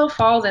this still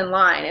falls in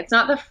line. It's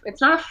not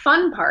a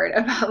fun part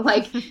about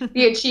like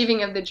the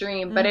achieving of the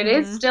dream, but it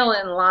is still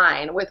in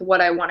line with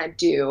what I want to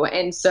do.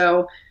 And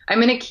so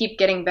I'm going to keep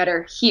getting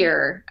better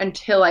here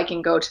until I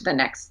can go to the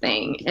next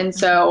thing. And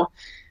so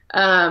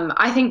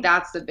I think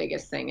that's the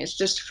biggest thing, is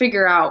just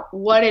figure out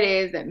what it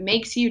is that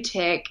makes you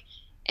tick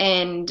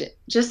and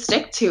just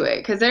stick to it.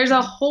 Because there's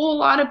a whole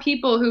lot of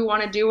people who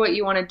want to do what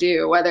you want to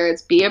do, whether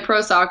it's be a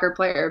pro soccer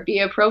player, be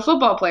a pro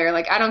football player.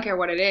 Like, I don't care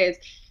what it is.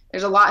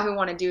 There's a lot who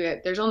want to do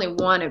it. There's only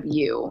one of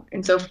you.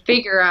 And so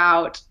figure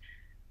out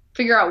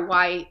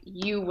why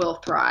you will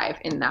thrive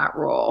in that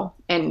role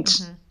and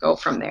go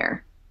from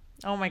there.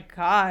 Oh my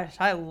gosh,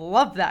 I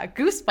love that.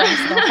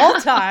 Goosebumps the whole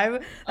time.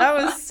 That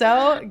was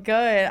so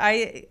good.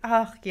 I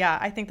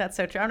think that's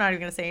so true. I'm not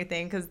even going to say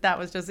anything because that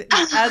was just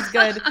as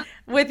good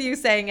with you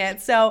saying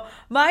it. So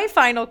my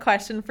final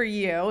question for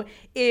you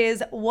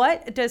is,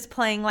 what does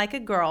playing like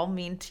a girl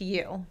mean to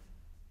you?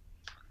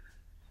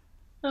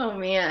 Oh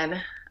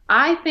man,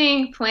 I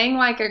think playing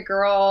like a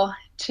girl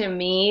to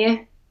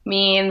me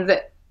means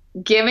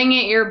giving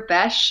it your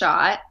best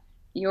shot.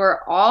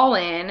 You're all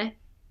in,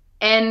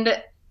 and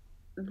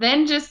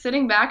then just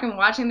sitting back and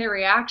watching their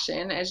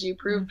reaction as you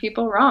prove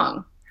people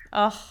wrong.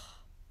 Oh,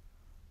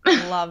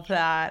 love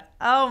that.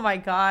 Oh my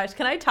gosh.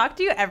 Can I talk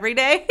to you every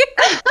day?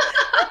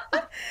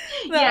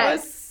 That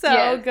was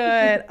so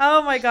good.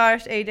 Oh my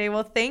gosh, AJ.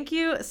 Well, thank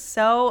you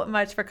so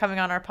much for coming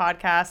on our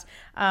podcast.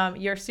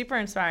 You're super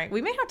inspiring.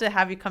 We may have to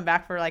have you come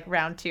back for like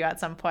round 2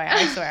 at some point,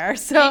 I swear.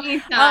 So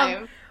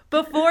anytime.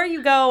 Before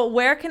you go,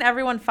 where can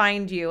everyone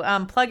find you?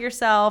 Plug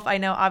yourself. I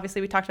know obviously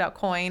we talked about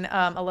KOIN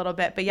a little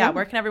bit, but yeah,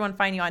 where can everyone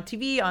find you on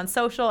TV, on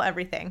social,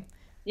 everything?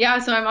 Yeah,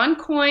 so I'm on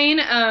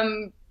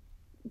KOIN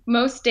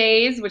most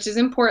days, which is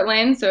in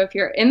Portland. So if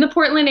you're in the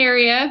Portland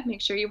area,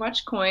 make sure you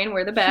watch KOIN.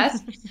 We're the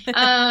best.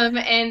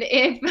 And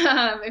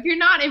if you're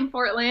not in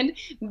Portland,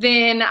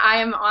 then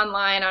I'm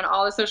online on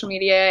all the social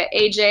media,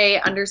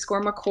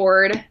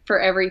 AJ_McCord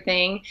for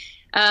everything.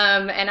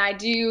 And I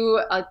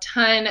do a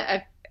ton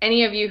of,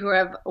 any of you who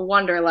have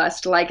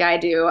wanderlust like I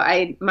do,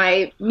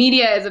 my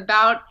media is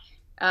about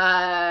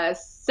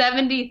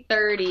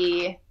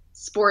 70-30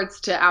 sports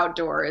to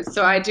outdoors.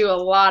 So I do a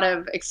lot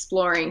of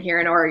exploring here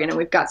in Oregon, and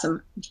we've got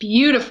some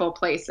beautiful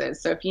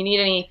places. So if you need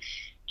any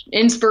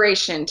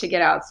inspiration to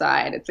get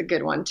outside, it's a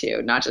good one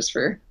too, not just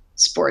for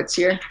sports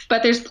here,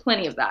 but there's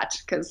plenty of that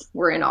because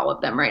we're in all of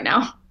them right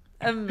now.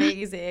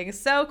 Amazing.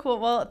 So cool.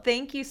 Well,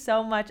 thank you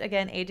so much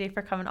again, AJ,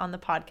 for coming on the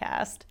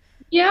podcast.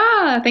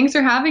 Yeah, thanks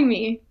for having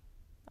me.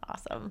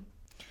 Awesome.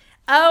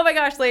 Oh my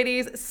gosh,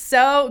 ladies,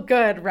 so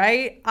good,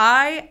 right?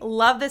 I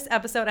love this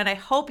episode and I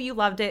hope you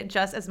loved it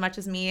just as much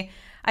as me.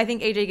 I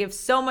think AJ gives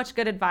so much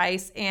good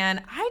advice,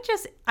 and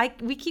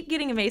we keep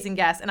getting amazing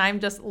guests, and I'm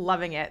just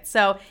loving it.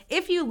 So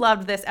if you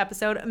loved this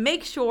episode,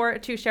 make sure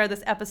to share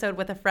this episode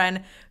with a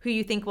friend who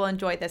you think will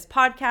enjoy this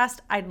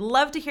podcast. I'd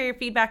love to hear your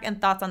feedback and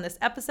thoughts on this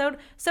episode,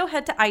 so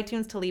head to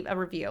iTunes to leave a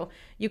review.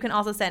 You can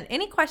also send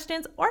any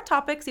questions or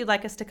topics you'd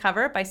like us to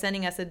cover by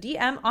sending us a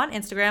DM on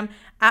Instagram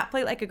at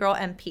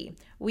PlayLikeAGirlMP.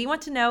 We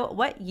want to know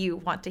what you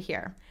want to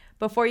hear.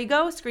 Before you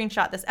go,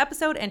 screenshot this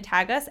episode and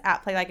tag us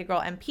at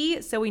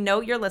PlayLikeAGirlMP so we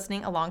know you're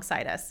listening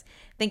alongside us.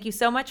 Thank you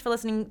so much for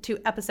listening to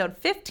episode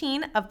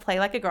 15 of Play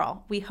Like a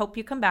Girl. We hope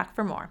you come back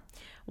for more.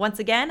 Once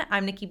again,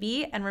 I'm Nikki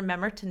B, and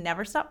remember to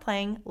never stop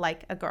playing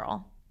like a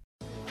girl.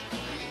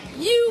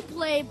 You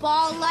play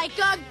ball like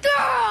a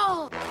girl!